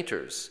and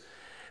painters,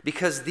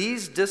 because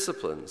these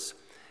disciplines,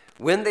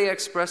 when they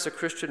express a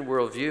Christian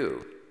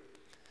worldview,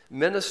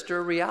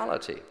 minister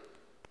reality.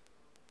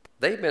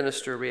 They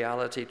minister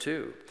reality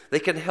too. They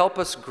can help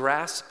us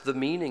grasp the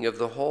meaning of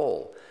the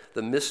whole,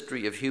 the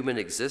mystery of human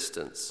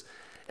existence.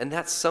 And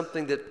that's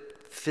something that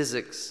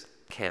physics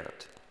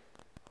can't.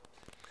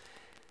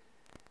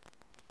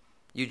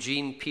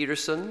 Eugene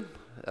Peterson,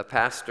 a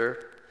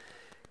pastor,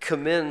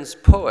 commends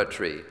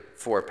poetry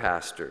for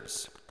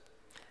pastors.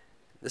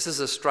 This is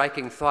a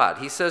striking thought.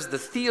 He says the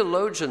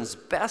theologian's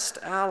best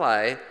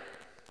ally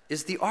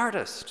is the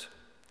artist.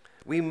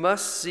 We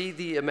must see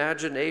the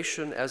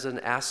imagination as an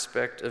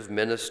aspect of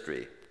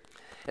ministry.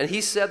 And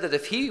he said that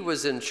if he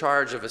was in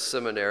charge of a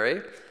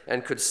seminary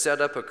and could set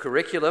up a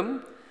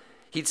curriculum,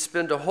 he'd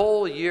spend a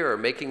whole year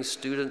making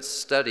students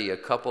study a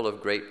couple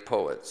of great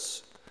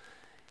poets.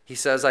 He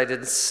says, I'd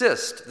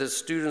insist that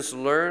students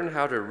learn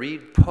how to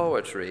read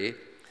poetry,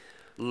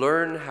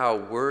 learn how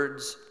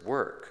words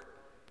work.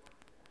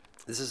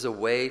 This is a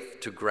way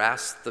to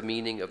grasp the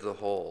meaning of the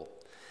whole.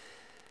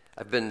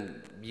 I've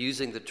been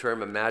using the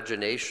term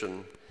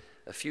imagination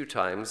a few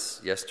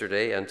times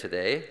yesterday and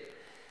today,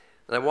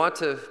 and I want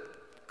to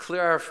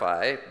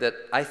clarify that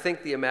I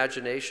think the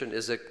imagination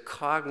is a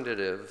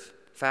cognitive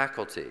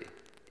faculty.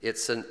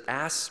 It's an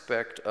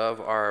aspect of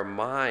our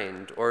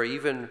mind or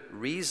even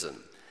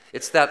reason.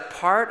 It's that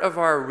part of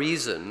our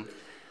reason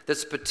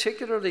that's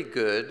particularly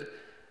good,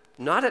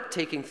 not at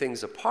taking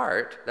things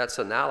apart, that's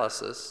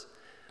analysis,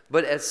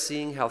 but at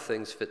seeing how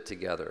things fit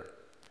together.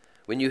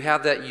 When you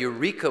have that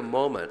eureka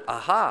moment,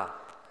 aha,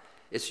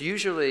 it's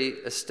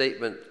usually a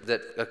statement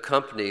that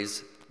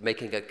accompanies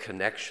making a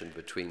connection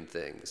between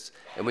things.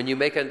 And when you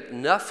make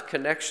enough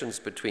connections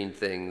between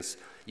things,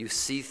 you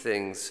see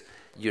things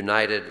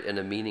united in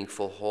a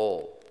meaningful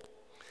whole.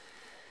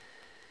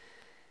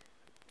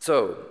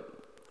 So,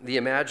 the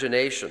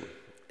imagination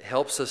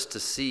helps us to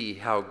see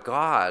how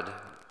God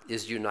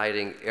is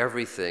uniting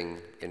everything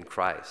in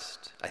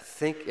Christ. I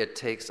think it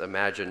takes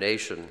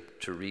imagination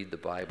to read the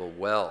Bible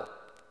well.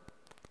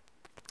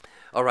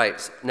 All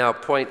right, now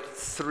point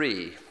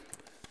 3,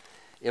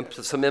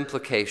 some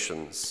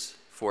implications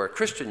for a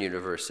Christian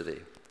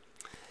university.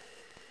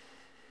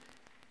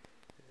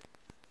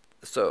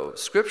 So,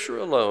 Scripture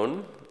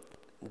alone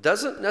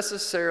doesn't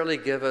necessarily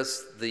give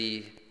us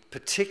the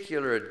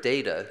particular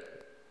data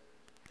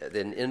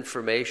than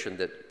information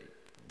that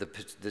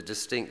the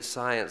distinct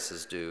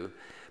sciences do.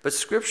 But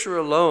Scripture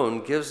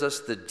alone gives us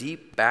the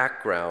deep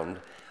background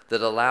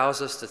that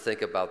allows us to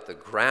think about the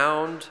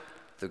ground,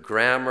 the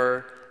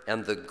grammar,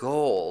 and the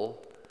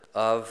goal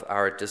of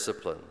our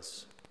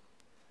disciplines.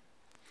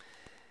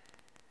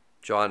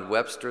 John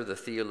Webster, the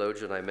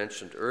theologian I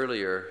mentioned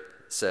earlier,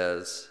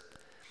 says,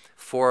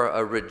 "For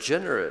a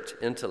regenerate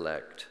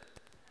intellect,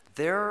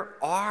 there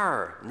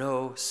are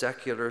no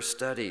secular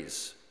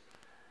studies,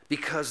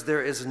 because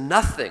there is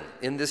nothing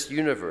in this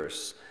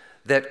universe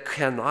that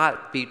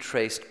cannot be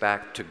traced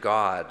back to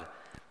God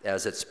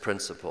as its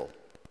principle."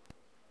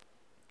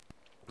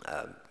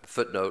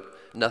 Footnote,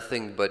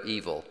 nothing but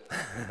evil.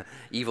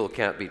 Evil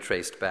can't be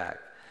traced back.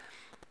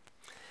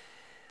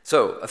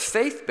 So, a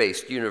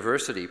faith-based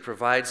university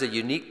provides a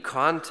unique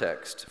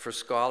context for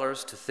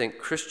scholars to think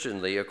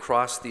Christianly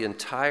across the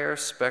entire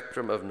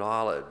spectrum of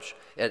knowledge,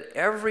 at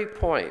every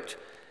point,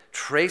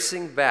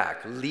 tracing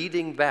back,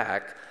 leading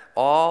back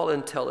all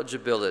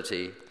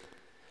intelligibility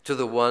to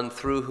the one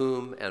through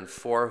whom and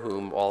for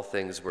whom all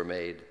things were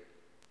made.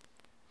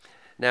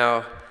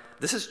 Now,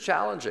 this is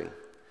challenging.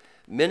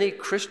 Many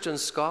Christian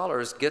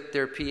scholars get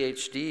their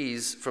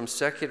PhDs from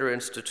secular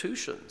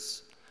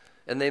institutions,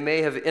 and they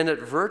may have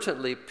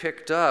inadvertently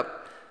picked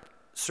up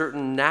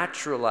certain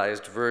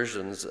naturalized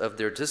versions of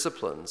their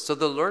disciplines. So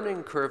the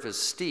learning curve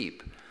is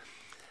steep,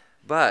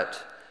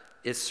 but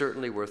it's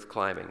certainly worth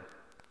climbing.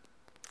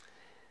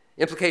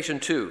 Implication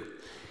 2,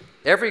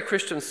 every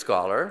Christian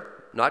scholar,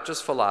 not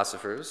just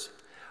philosophers,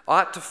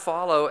 ought to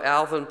follow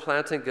Alvin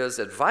Plantinga's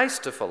advice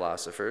to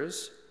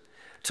philosophers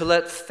to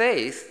let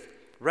faith,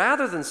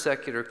 rather than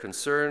secular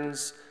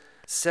concerns,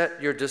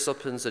 set your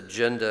discipline's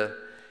agenda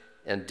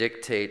and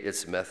dictate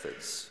its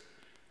methods.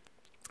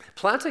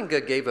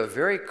 Plantinga gave a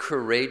very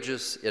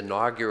courageous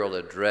inaugural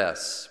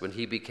address when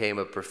he became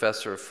a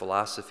professor of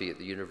philosophy at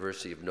the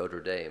University of Notre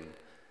Dame.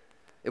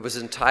 It was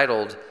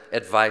entitled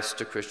Advice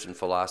to Christian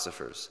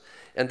Philosophers.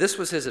 And this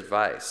was his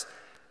advice: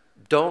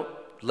 don't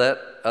let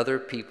other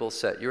people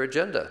set your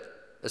agenda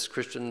as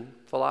Christian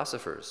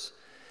philosophers.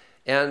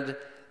 And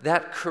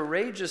that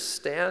courageous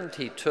stand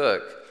he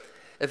took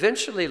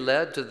eventually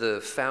led to the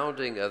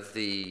founding of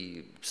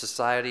the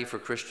Society for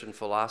Christian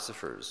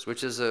Philosophers,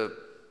 which is a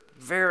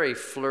very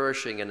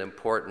flourishing and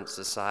important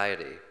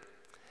society.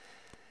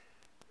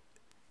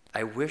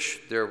 I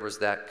wish there was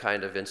that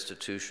kind of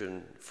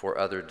institution for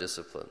other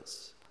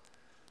disciplines.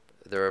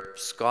 There are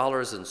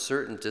scholars in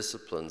certain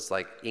disciplines,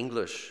 like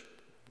English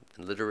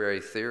and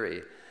literary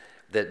theory,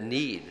 that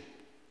need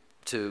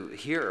to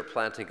hear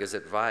Plantinga's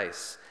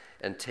advice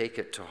and take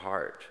it to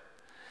heart.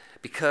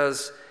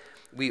 Because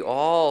we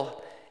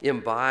all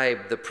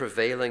imbibe the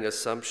prevailing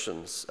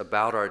assumptions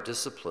about our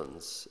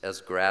disciplines as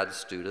grad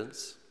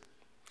students,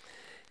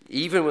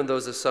 even when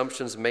those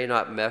assumptions may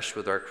not mesh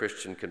with our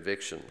Christian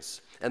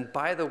convictions. And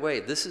by the way,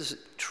 this is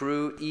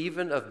true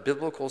even of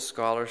biblical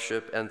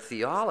scholarship and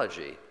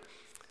theology,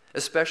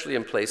 especially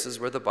in places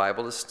where the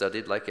Bible is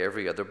studied like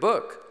every other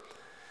book.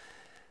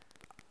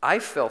 I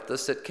felt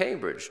this at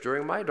Cambridge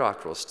during my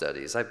doctoral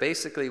studies. I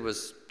basically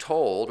was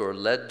told or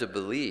led to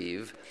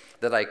believe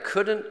that I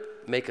couldn't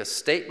make a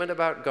statement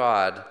about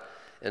God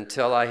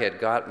until I had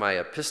got my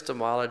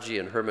epistemology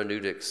and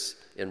hermeneutics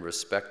in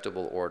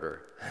respectable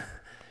order,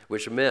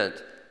 which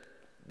meant,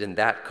 in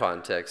that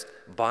context,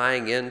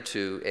 buying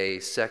into a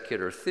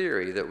secular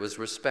theory that was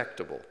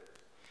respectable.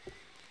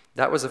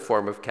 That was a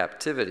form of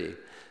captivity.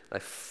 I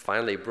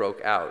finally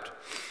broke out.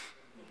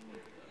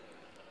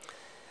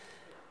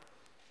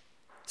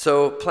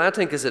 So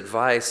Plantinga's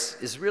advice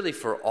is really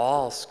for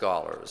all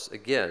scholars,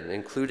 again,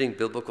 including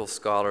biblical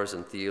scholars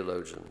and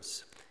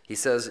theologians. He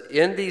says,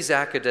 in these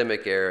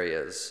academic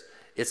areas,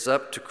 it's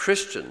up to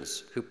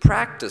Christians who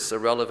practice a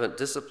relevant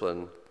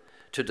discipline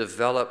to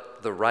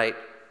develop the right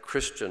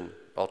Christian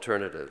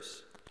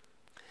alternatives.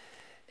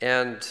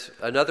 And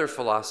another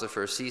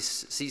philosopher, C.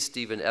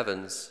 Stephen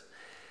Evans,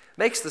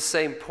 makes the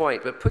same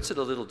point, but puts it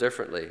a little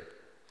differently.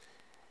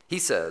 He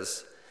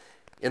says,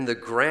 in the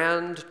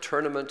grand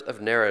tournament of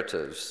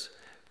narratives,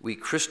 we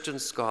Christian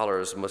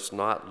scholars must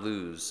not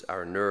lose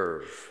our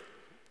nerve.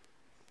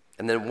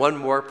 And then one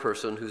more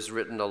person who's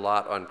written a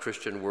lot on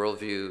Christian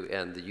worldview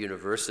and the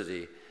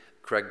university,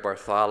 Craig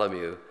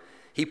Bartholomew,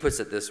 he puts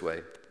it this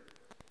way: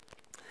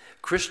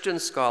 Christian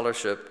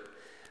scholarship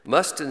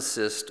must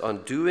insist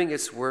on doing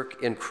its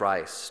work in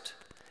Christ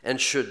and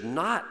should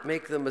not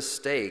make the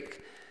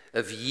mistake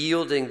of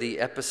yielding the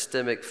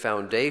epistemic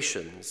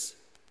foundations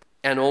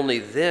and only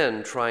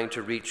then trying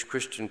to reach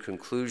Christian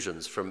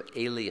conclusions from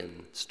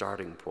alien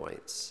starting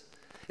points.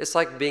 It's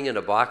like being in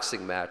a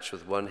boxing match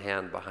with one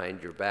hand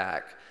behind your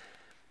back.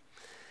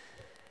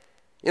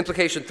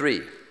 Implication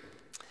 3.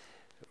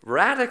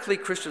 Radically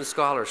Christian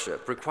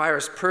scholarship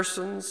requires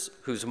persons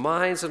whose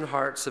minds and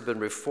hearts have been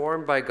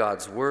reformed by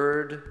God's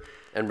word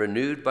and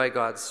renewed by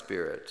God's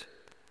Spirit.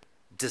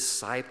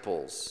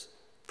 Disciples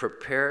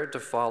prepared to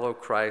follow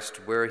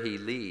Christ where he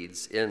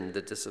leads in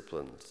the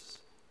disciplines.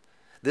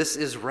 This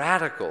is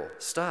radical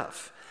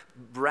stuff.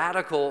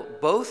 Radical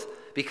both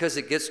because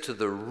it gets to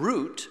the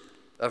root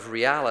of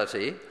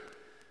reality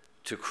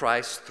to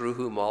Christ through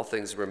whom all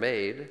things were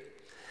made,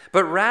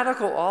 but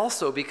radical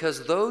also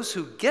because those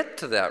who get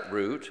to that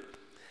root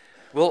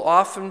will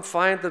often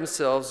find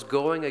themselves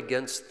going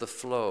against the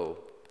flow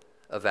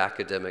of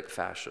academic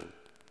fashion.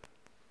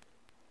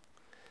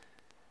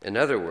 In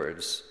other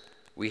words,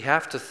 we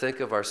have to think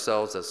of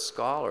ourselves as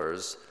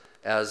scholars,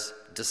 as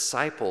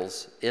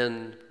disciples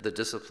in the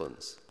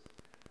disciplines.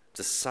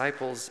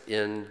 Disciples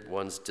in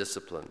one's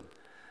discipline.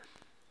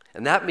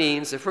 And that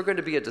means if we're going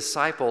to be a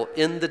disciple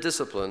in the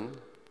discipline,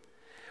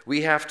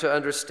 we have to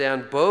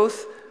understand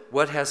both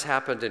what has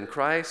happened in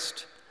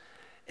Christ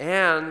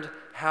and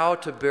how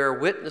to bear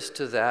witness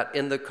to that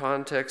in the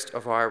context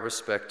of our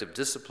respective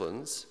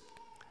disciplines.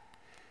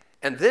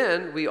 And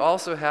then we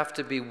also have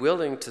to be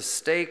willing to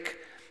stake,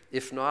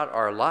 if not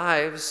our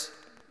lives,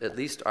 at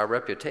least our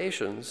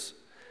reputations,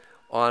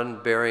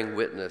 on bearing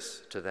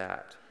witness to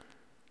that.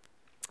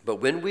 But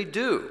when we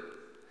do,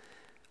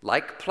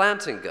 like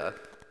Plantinga,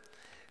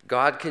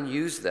 God can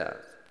use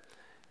that.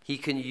 He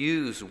can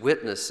use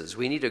witnesses.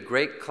 We need a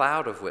great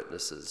cloud of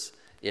witnesses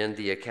in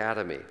the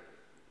academy.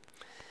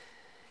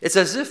 It's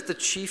as if the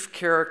chief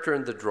character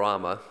in the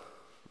drama,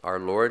 our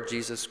Lord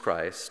Jesus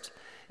Christ,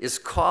 is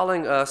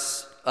calling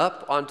us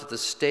up onto the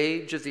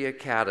stage of the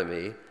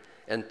academy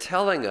and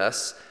telling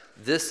us,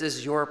 this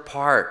is your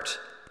part.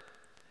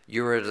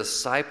 You're a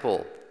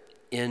disciple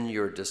in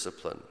your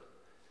discipline.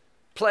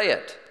 Play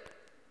it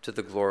to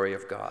the glory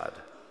of God.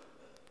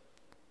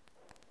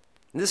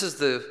 And this is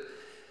the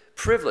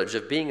privilege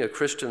of being a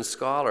Christian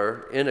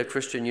scholar in a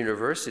Christian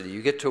university.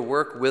 You get to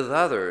work with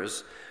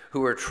others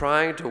who are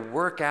trying to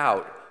work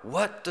out,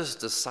 what does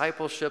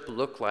discipleship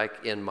look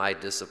like in my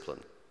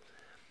discipline?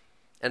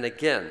 And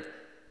again,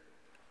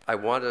 I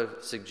want to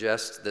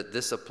suggest that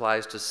this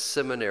applies to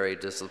seminary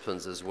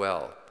disciplines as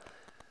well.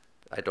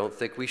 I don't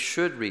think we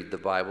should read the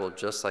Bible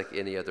just like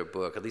any other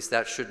book. At least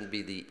that shouldn't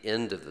be the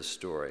end of the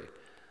story.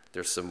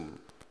 There's some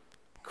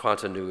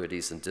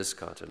continuities and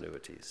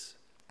discontinuities.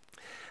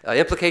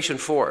 Implication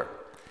 4.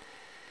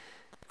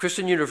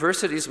 Christian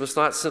universities must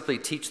not simply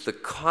teach the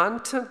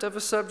content of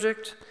a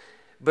subject,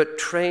 but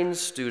train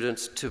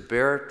students to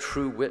bear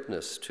true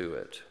witness to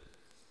it.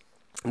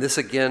 And this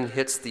again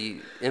hits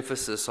the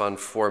emphasis on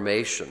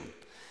formation.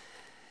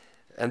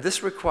 And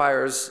this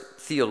requires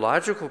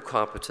theological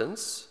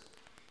competence.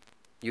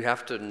 You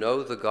have to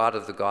know the God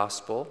of the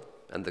gospel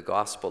and the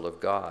gospel of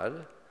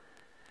God.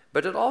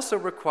 But it also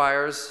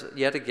requires,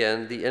 yet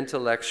again, the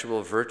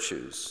intellectual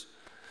virtues.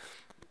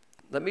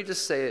 Let me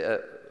just say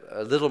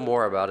a little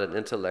more about an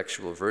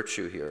intellectual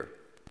virtue here.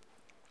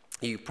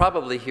 You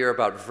probably hear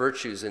about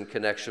virtues in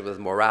connection with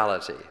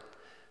morality,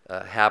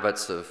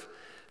 habits of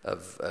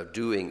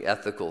doing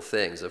ethical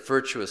things. A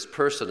virtuous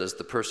person is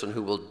the person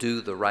who will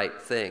do the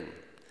right thing.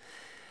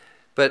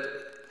 But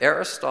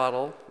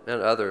Aristotle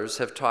and others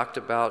have talked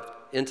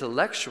about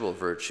intellectual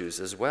virtues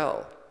as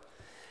well.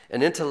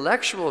 An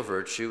intellectual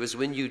virtue is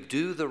when you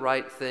do the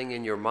right thing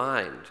in your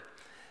mind.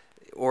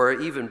 Or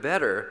even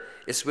better,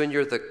 it's when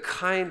you're the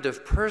kind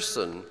of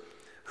person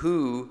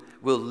who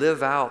will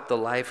live out the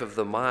life of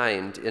the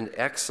mind in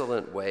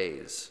excellent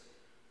ways.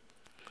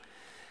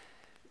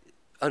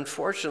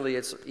 Unfortunately,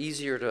 it's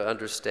easier to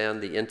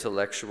understand the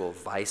intellectual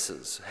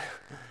vices.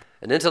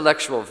 An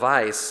intellectual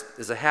vice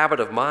is a habit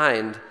of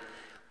mind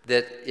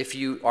that if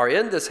you are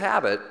in this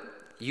habit,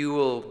 you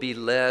will be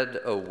led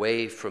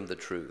away from the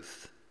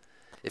truth.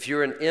 If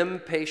you're an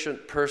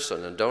impatient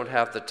person and don't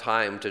have the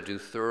time to do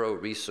thorough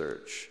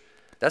research,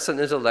 that's an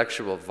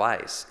intellectual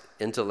vice,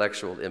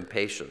 intellectual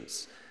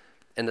impatience,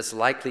 and it's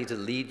likely to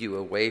lead you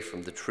away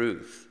from the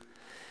truth.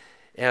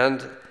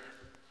 And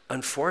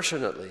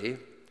unfortunately,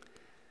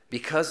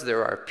 because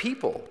there are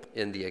people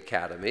in the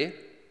academy,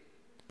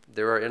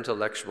 there are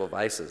intellectual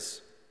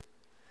vices.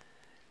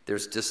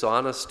 There's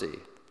dishonesty,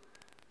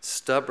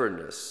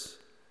 stubbornness,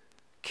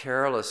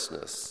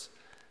 carelessness,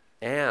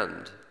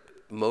 and,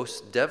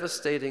 most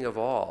devastating of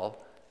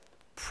all,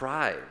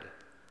 pride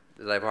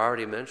that I've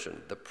already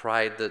mentioned, the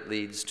pride that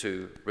leads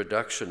to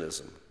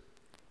reductionism.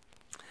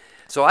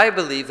 So I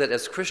believe that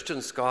as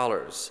Christian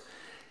scholars,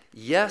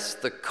 yes,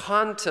 the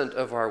content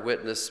of our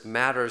witness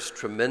matters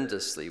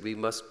tremendously. We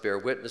must bear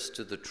witness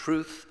to the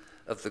truth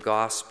of the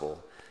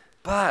gospel.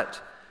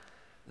 But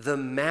the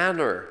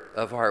manner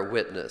of our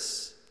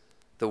witness,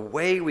 the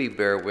way we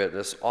bear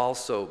witness,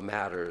 also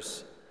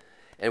matters.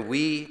 And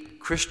we,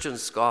 Christian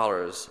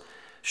scholars,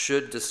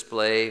 should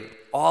display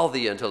all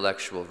the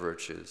intellectual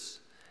virtues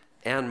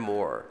and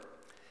more.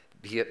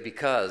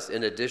 Because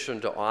in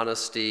addition to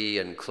honesty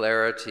and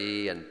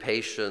clarity and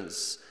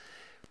patience,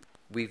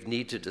 we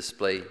need to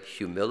display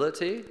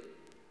humility.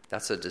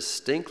 That's a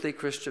distinctly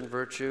Christian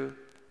virtue.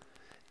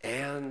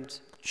 And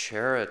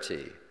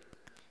charity.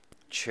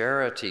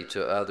 Charity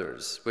to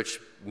others, which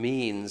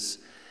means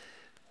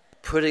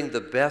putting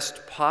the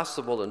best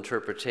possible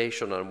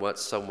interpretation on what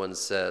someone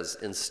says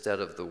instead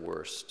of the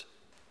worst.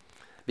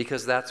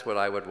 Because that's what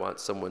I would want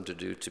someone to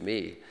do to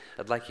me.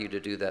 I'd like you to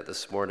do that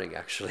this morning,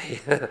 actually.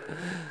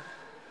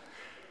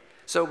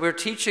 So we're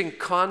teaching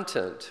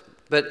content,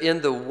 But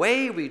in the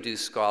way we do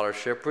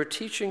scholarship, we're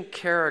teaching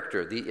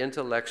character, the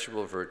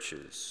intellectual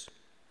virtues.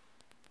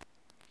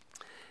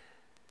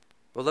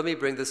 Well, let me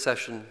bring this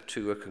session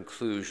to a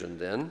conclusion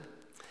then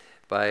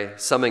by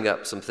summing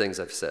up some things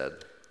I've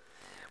said.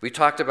 We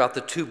talked about the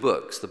two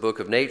books, the book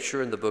of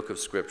nature and the book of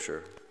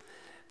Scripture.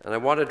 And I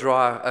want to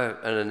draw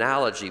an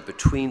analogy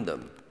between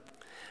them.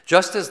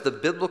 Just as the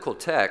biblical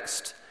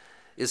text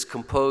is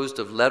composed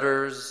of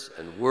letters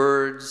and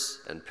words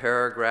and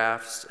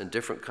paragraphs and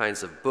different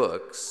kinds of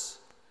books,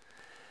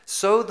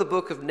 so the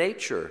book of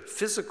nature,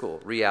 physical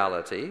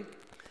reality,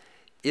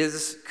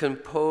 is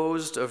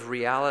composed of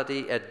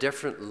reality at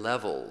different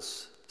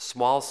levels,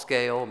 small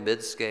scale,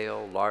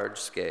 mid-scale, large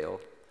scale.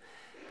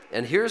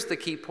 And here's the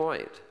key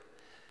point.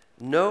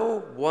 No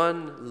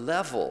one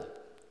level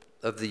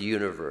of the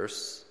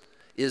universe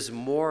is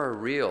more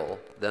real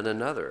than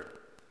another.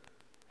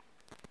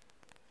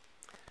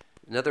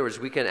 In other words,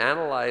 we can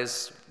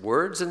analyze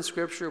words in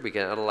Scripture, we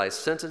can analyze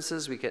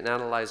sentences, we can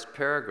analyze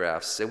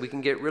paragraphs, and we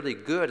can get really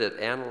good at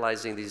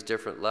analyzing these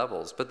different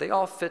levels, but they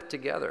all fit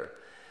together.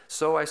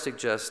 So I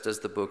suggest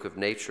does the book of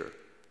nature.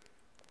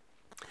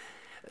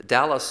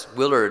 Dallas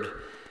Willard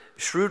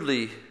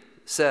shrewdly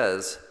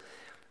says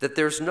that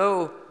there's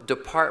no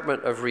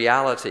department of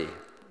reality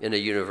in a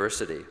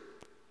university.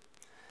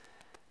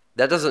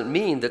 That doesn't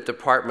mean that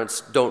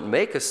departments don't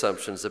make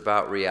assumptions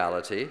about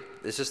reality.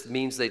 It just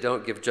means they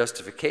don't give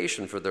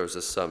justification for those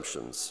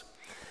assumptions.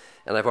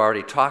 And I've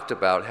already talked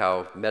about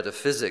how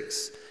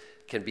metaphysics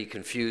can be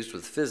confused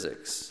with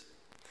physics.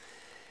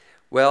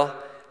 Well,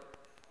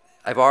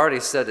 I've already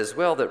said as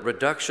well that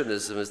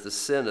reductionism is the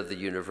sin of the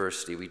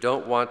university. We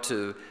don't want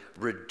to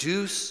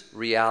reduce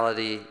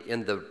reality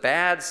in the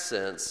bad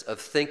sense of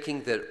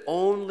thinking that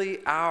only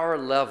our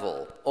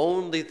level,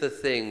 only the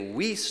thing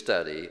we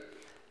study,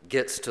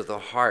 gets to the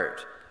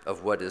heart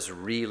of what is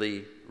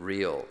really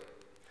real.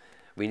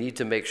 We need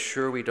to make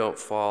sure we don't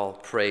fall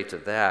prey to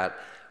that.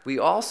 We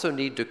also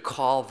need to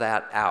call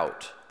that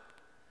out.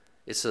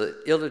 It's an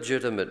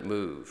illegitimate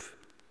move.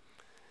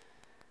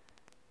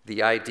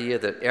 The idea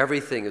that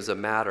everything is a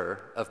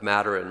matter of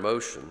matter and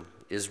motion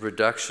is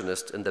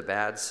reductionist in the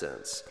bad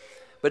sense.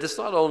 But it's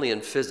not only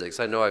in physics.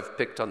 I know I've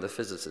picked on the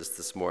physicists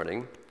this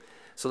morning,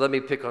 so let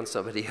me pick on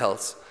somebody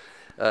else.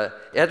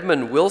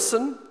 Edmund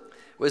Wilson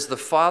was the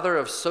father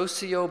of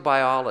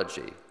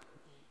sociobiology,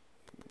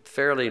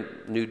 fairly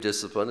new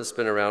discipline. It's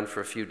been around for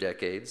a few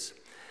decades.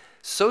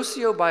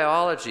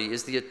 Sociobiology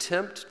is the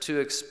attempt to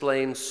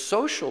explain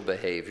social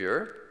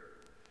behavior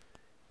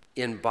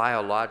in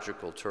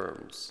biological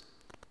terms.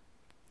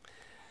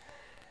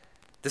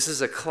 This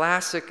is a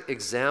classic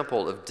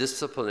example of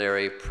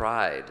disciplinary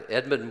pride.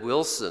 Edmund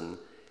Wilson,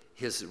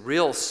 his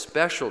real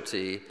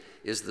specialty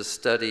is the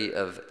study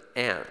of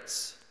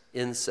ants,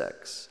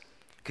 insects.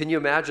 Can you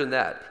imagine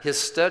that? His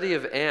study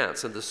of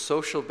ants and the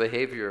social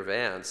behavior of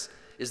ants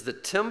is the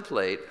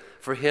template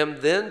for him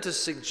then to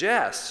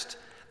suggest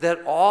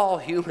that all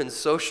human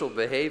social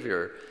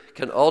behavior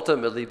can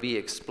ultimately be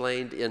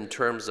explained in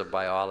terms of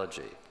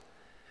biology.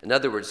 In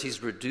other words,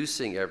 he's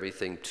reducing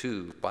everything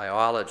to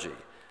biology.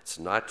 It's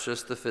not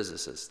just the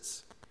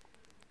physicists.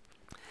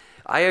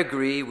 I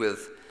agree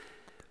with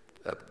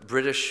a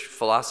British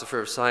philosopher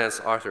of science,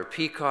 Arthur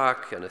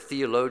Peacock, and a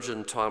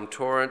theologian, Tom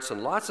Torrance,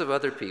 and lots of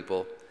other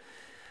people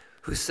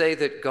who say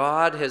that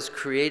God has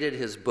created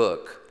his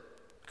book,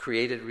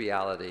 created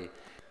reality,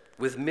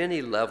 with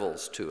many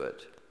levels to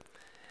it.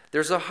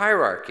 There's a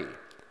hierarchy.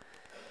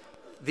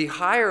 The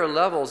higher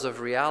levels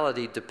of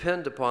reality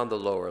depend upon the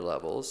lower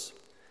levels,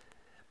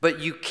 but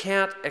you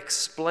can't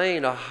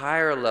explain a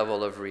higher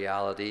level of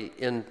reality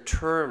in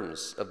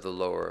terms of the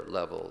lower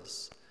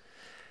levels.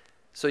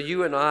 So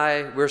you and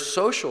I, we're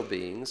social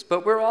beings,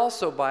 but we're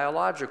also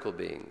biological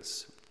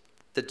beings.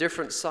 The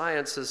different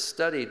sciences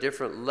study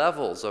different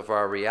levels of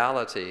our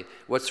reality.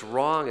 What's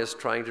wrong is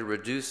trying to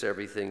reduce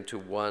everything to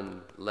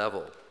one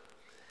level.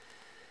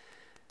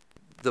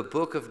 The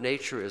book of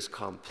nature is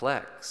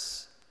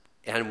complex.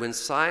 And when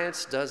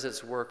science does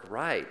its work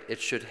right, it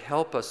should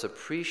help us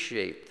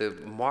appreciate the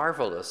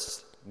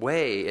marvelous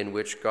way in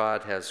which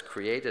God has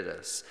created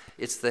us.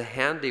 It's the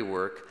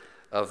handiwork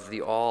of the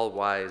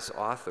all-wise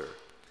author.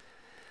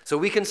 So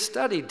we can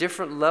study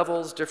different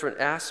levels, different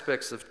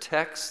aspects of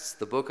texts,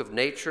 the book of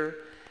nature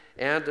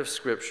and of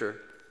Scripture,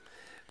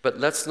 but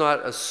let's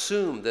not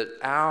assume that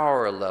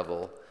our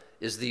level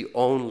is the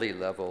only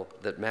level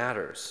that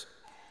matters.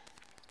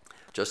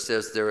 Just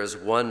as there is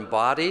one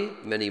body,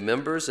 many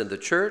members in the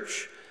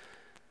church,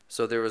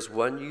 so there is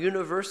one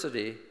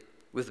university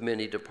with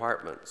many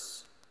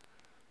departments.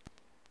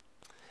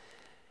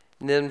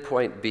 And then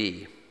point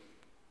B.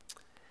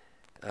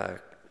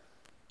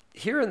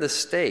 Here in the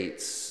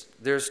States,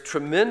 there's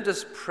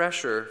tremendous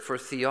pressure for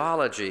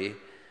theology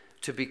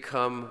to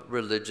become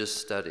religious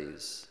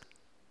studies.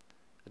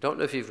 I don't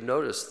know if you've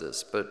noticed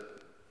this,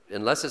 but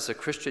unless it's a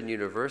Christian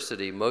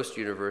university, most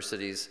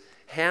universities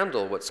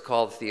handle what's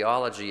called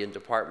theology in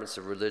departments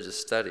of religious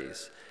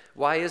studies.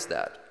 Why is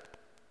that?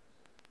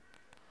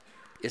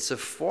 It's a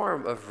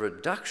form of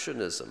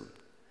reductionism.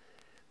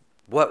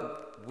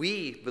 what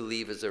we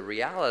believe is a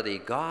reality,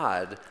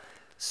 God,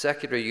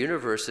 secular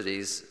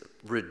universities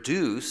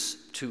reduce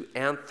to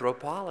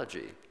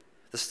anthropology.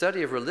 The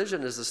study of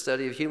religion is the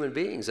study of human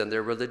beings and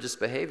their religious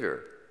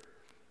behavior.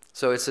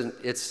 So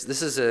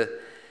this is a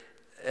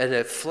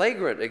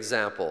flagrant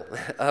example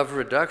of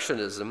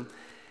reductionism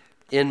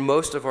in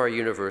most of our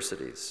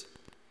universities.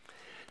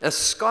 Now,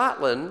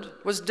 Scotland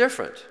was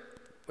different,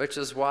 which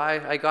is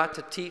why I got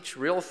to teach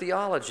real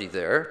theology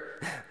there.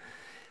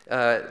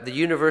 The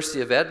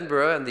University of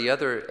Edinburgh and the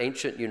other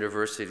ancient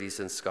universities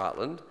in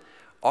Scotland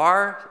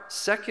are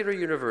secular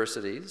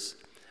universities,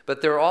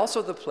 but they're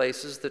also the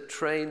places that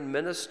train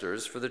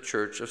ministers for the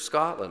Church of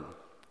Scotland.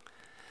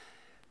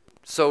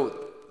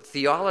 So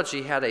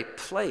theology had a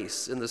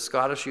place in the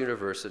Scottish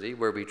University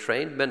where we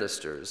trained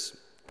ministers,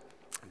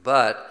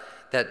 but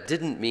that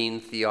didn't mean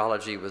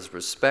theology was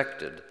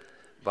respected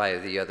by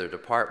the other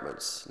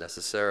departments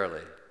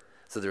necessarily.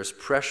 So there's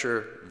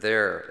pressure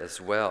there as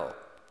well.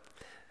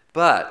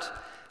 But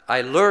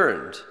I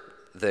learned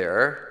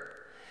there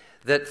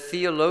that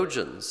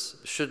theologians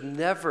should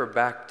never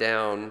back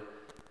down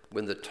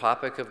when the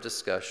topic of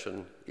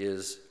discussion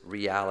is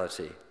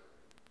reality.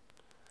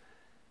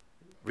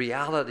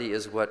 Reality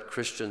is what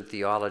Christian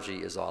theology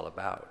is all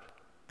about.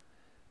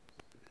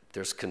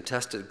 There's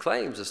contested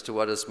claims as to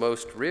what is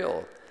most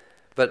real,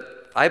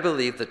 but I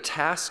believe the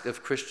task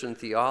of Christian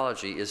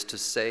theology is to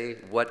say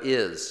what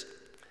is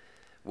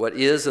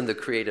in the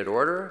created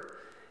order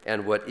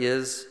and what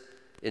is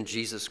in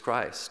Jesus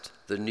Christ,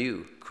 the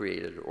new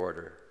created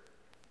order.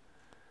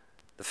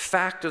 The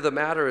fact of the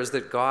matter is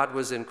that God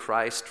was in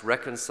Christ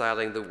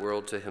reconciling the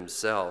world to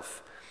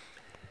himself.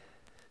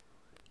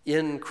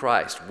 In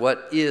Christ.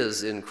 What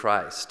is in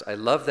Christ? I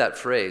love that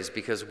phrase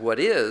because what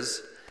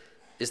is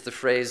the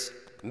phrase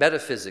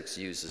metaphysics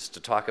uses to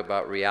talk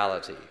about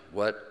reality.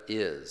 What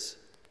is?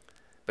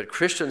 But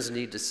Christians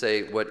need to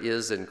say what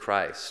is in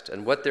Christ.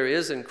 And what there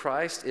is in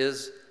Christ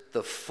is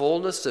the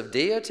fullness of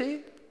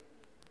deity,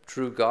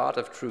 true God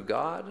of true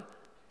God.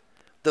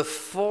 The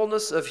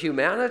fullness of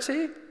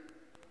humanity,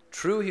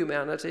 true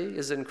humanity,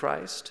 is in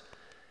Christ.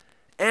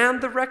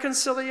 And the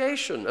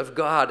reconciliation of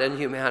God and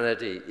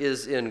humanity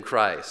is in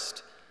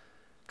Christ.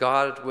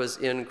 God was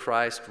in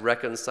Christ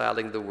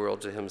reconciling the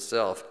world to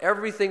himself.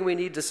 Everything we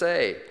need to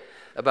say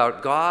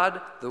about God,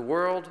 the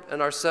world,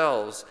 and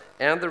ourselves,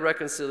 and the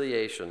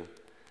reconciliation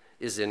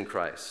is in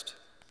Christ.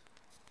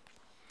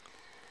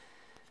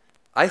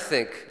 I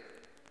think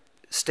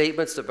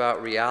statements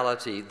about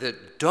reality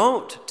that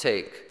don't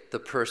take the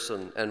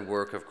person and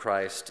work of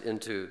Christ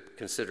into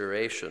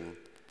consideration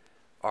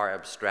are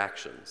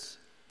abstractions.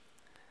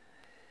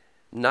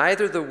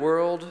 Neither the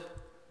world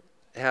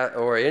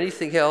or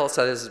anything else,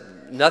 that is,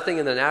 nothing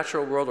in the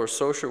natural world or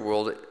social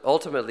world,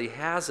 ultimately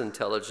has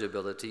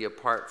intelligibility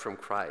apart from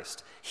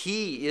Christ.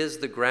 He is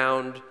the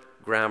ground,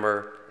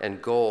 grammar,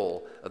 and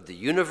goal of the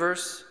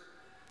universe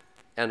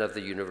and of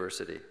the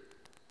university.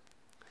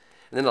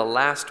 And then the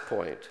last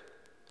point.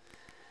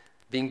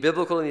 Being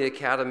biblical in the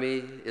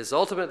academy is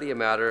ultimately a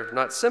matter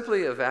not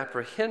simply of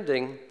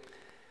apprehending,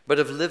 but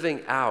of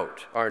living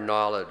out our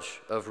knowledge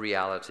of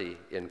reality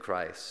in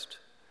Christ.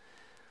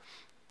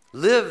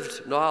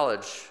 Lived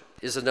knowledge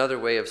is another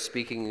way of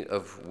speaking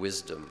of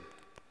wisdom.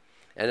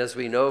 And as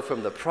we know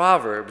from the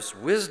Proverbs,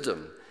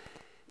 wisdom,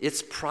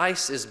 its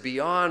price is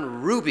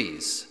beyond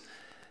rubies.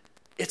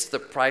 It's the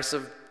price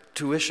of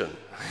tuition.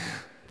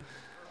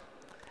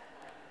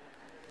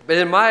 But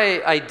in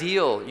my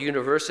ideal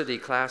university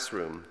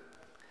classroom,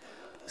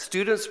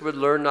 students would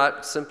learn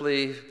not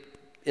simply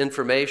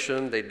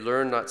information, they'd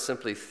learn not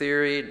simply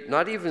theory,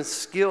 not even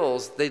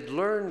skills, they'd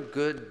learn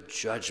good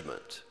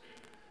judgment.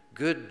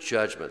 Good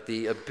judgment,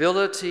 the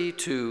ability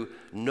to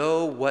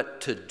know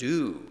what to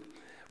do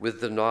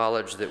with the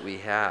knowledge that we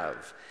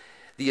have,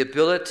 the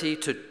ability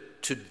to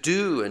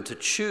do and to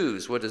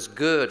choose what is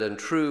good and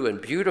true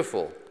and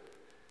beautiful,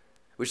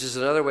 which is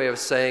another way of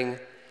saying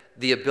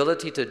the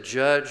ability to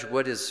judge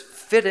what is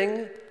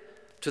fitting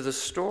to the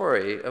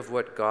story of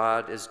what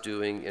God is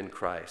doing in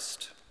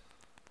Christ.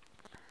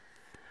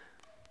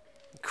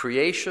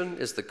 Creation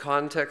is the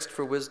context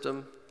for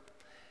wisdom.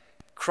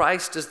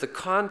 Christ is the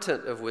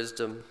content of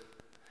wisdom.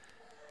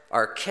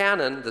 Our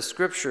canon, the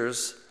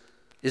scriptures,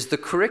 is the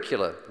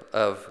curricula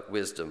of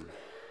wisdom.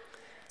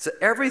 So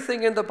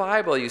everything in the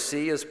Bible, you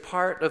see, is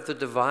part of the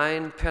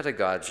divine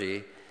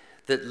pedagogy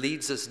that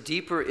leads us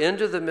deeper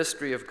into the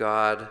mystery of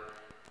God,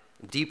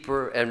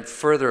 deeper and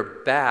further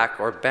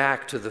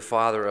back to the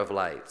Father of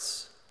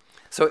lights.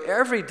 So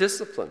every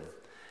discipline,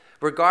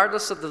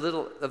 regardless of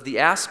the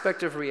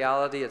aspect of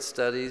reality it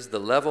studies, the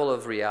level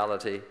of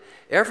reality,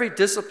 every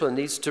discipline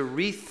needs to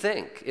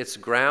rethink its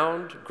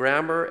ground,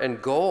 grammar,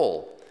 and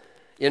goal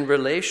in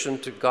relation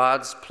to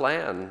God's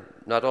plan,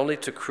 not only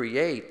to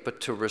create, but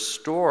to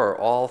restore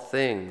all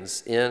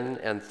things in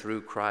and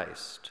through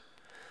Christ.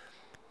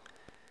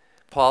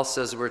 Paul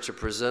says we're to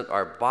present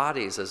our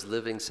bodies as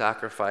living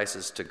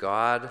sacrifices to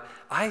God.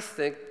 I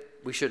think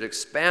we should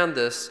expand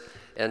this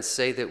and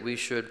say that we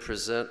should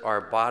present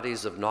our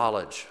bodies of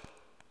knowledge,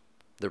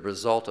 the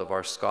result of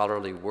our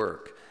scholarly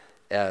work,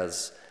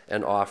 as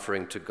an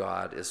offering to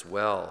God as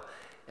well.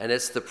 And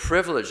it's the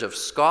privilege of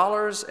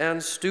scholars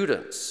and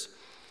students,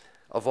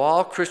 of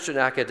all Christian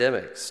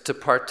academics, to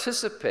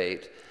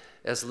participate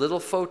as little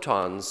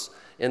photons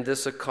in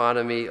this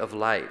economy of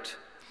light.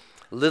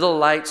 Little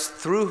lights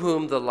through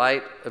whom the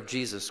light of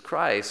Jesus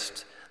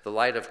Christ, the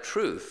light of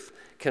truth,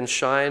 can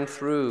shine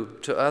through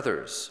to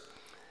others.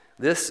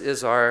 This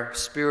is our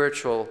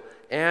spiritual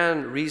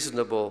and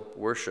reasonable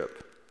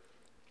worship.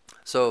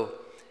 So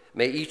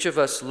may each of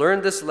us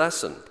learn this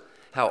lesson,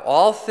 how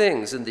all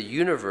things in the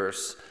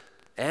universe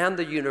and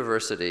the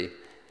university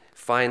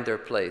find their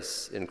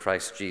place in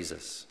Christ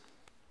Jesus.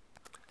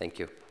 Thank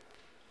you.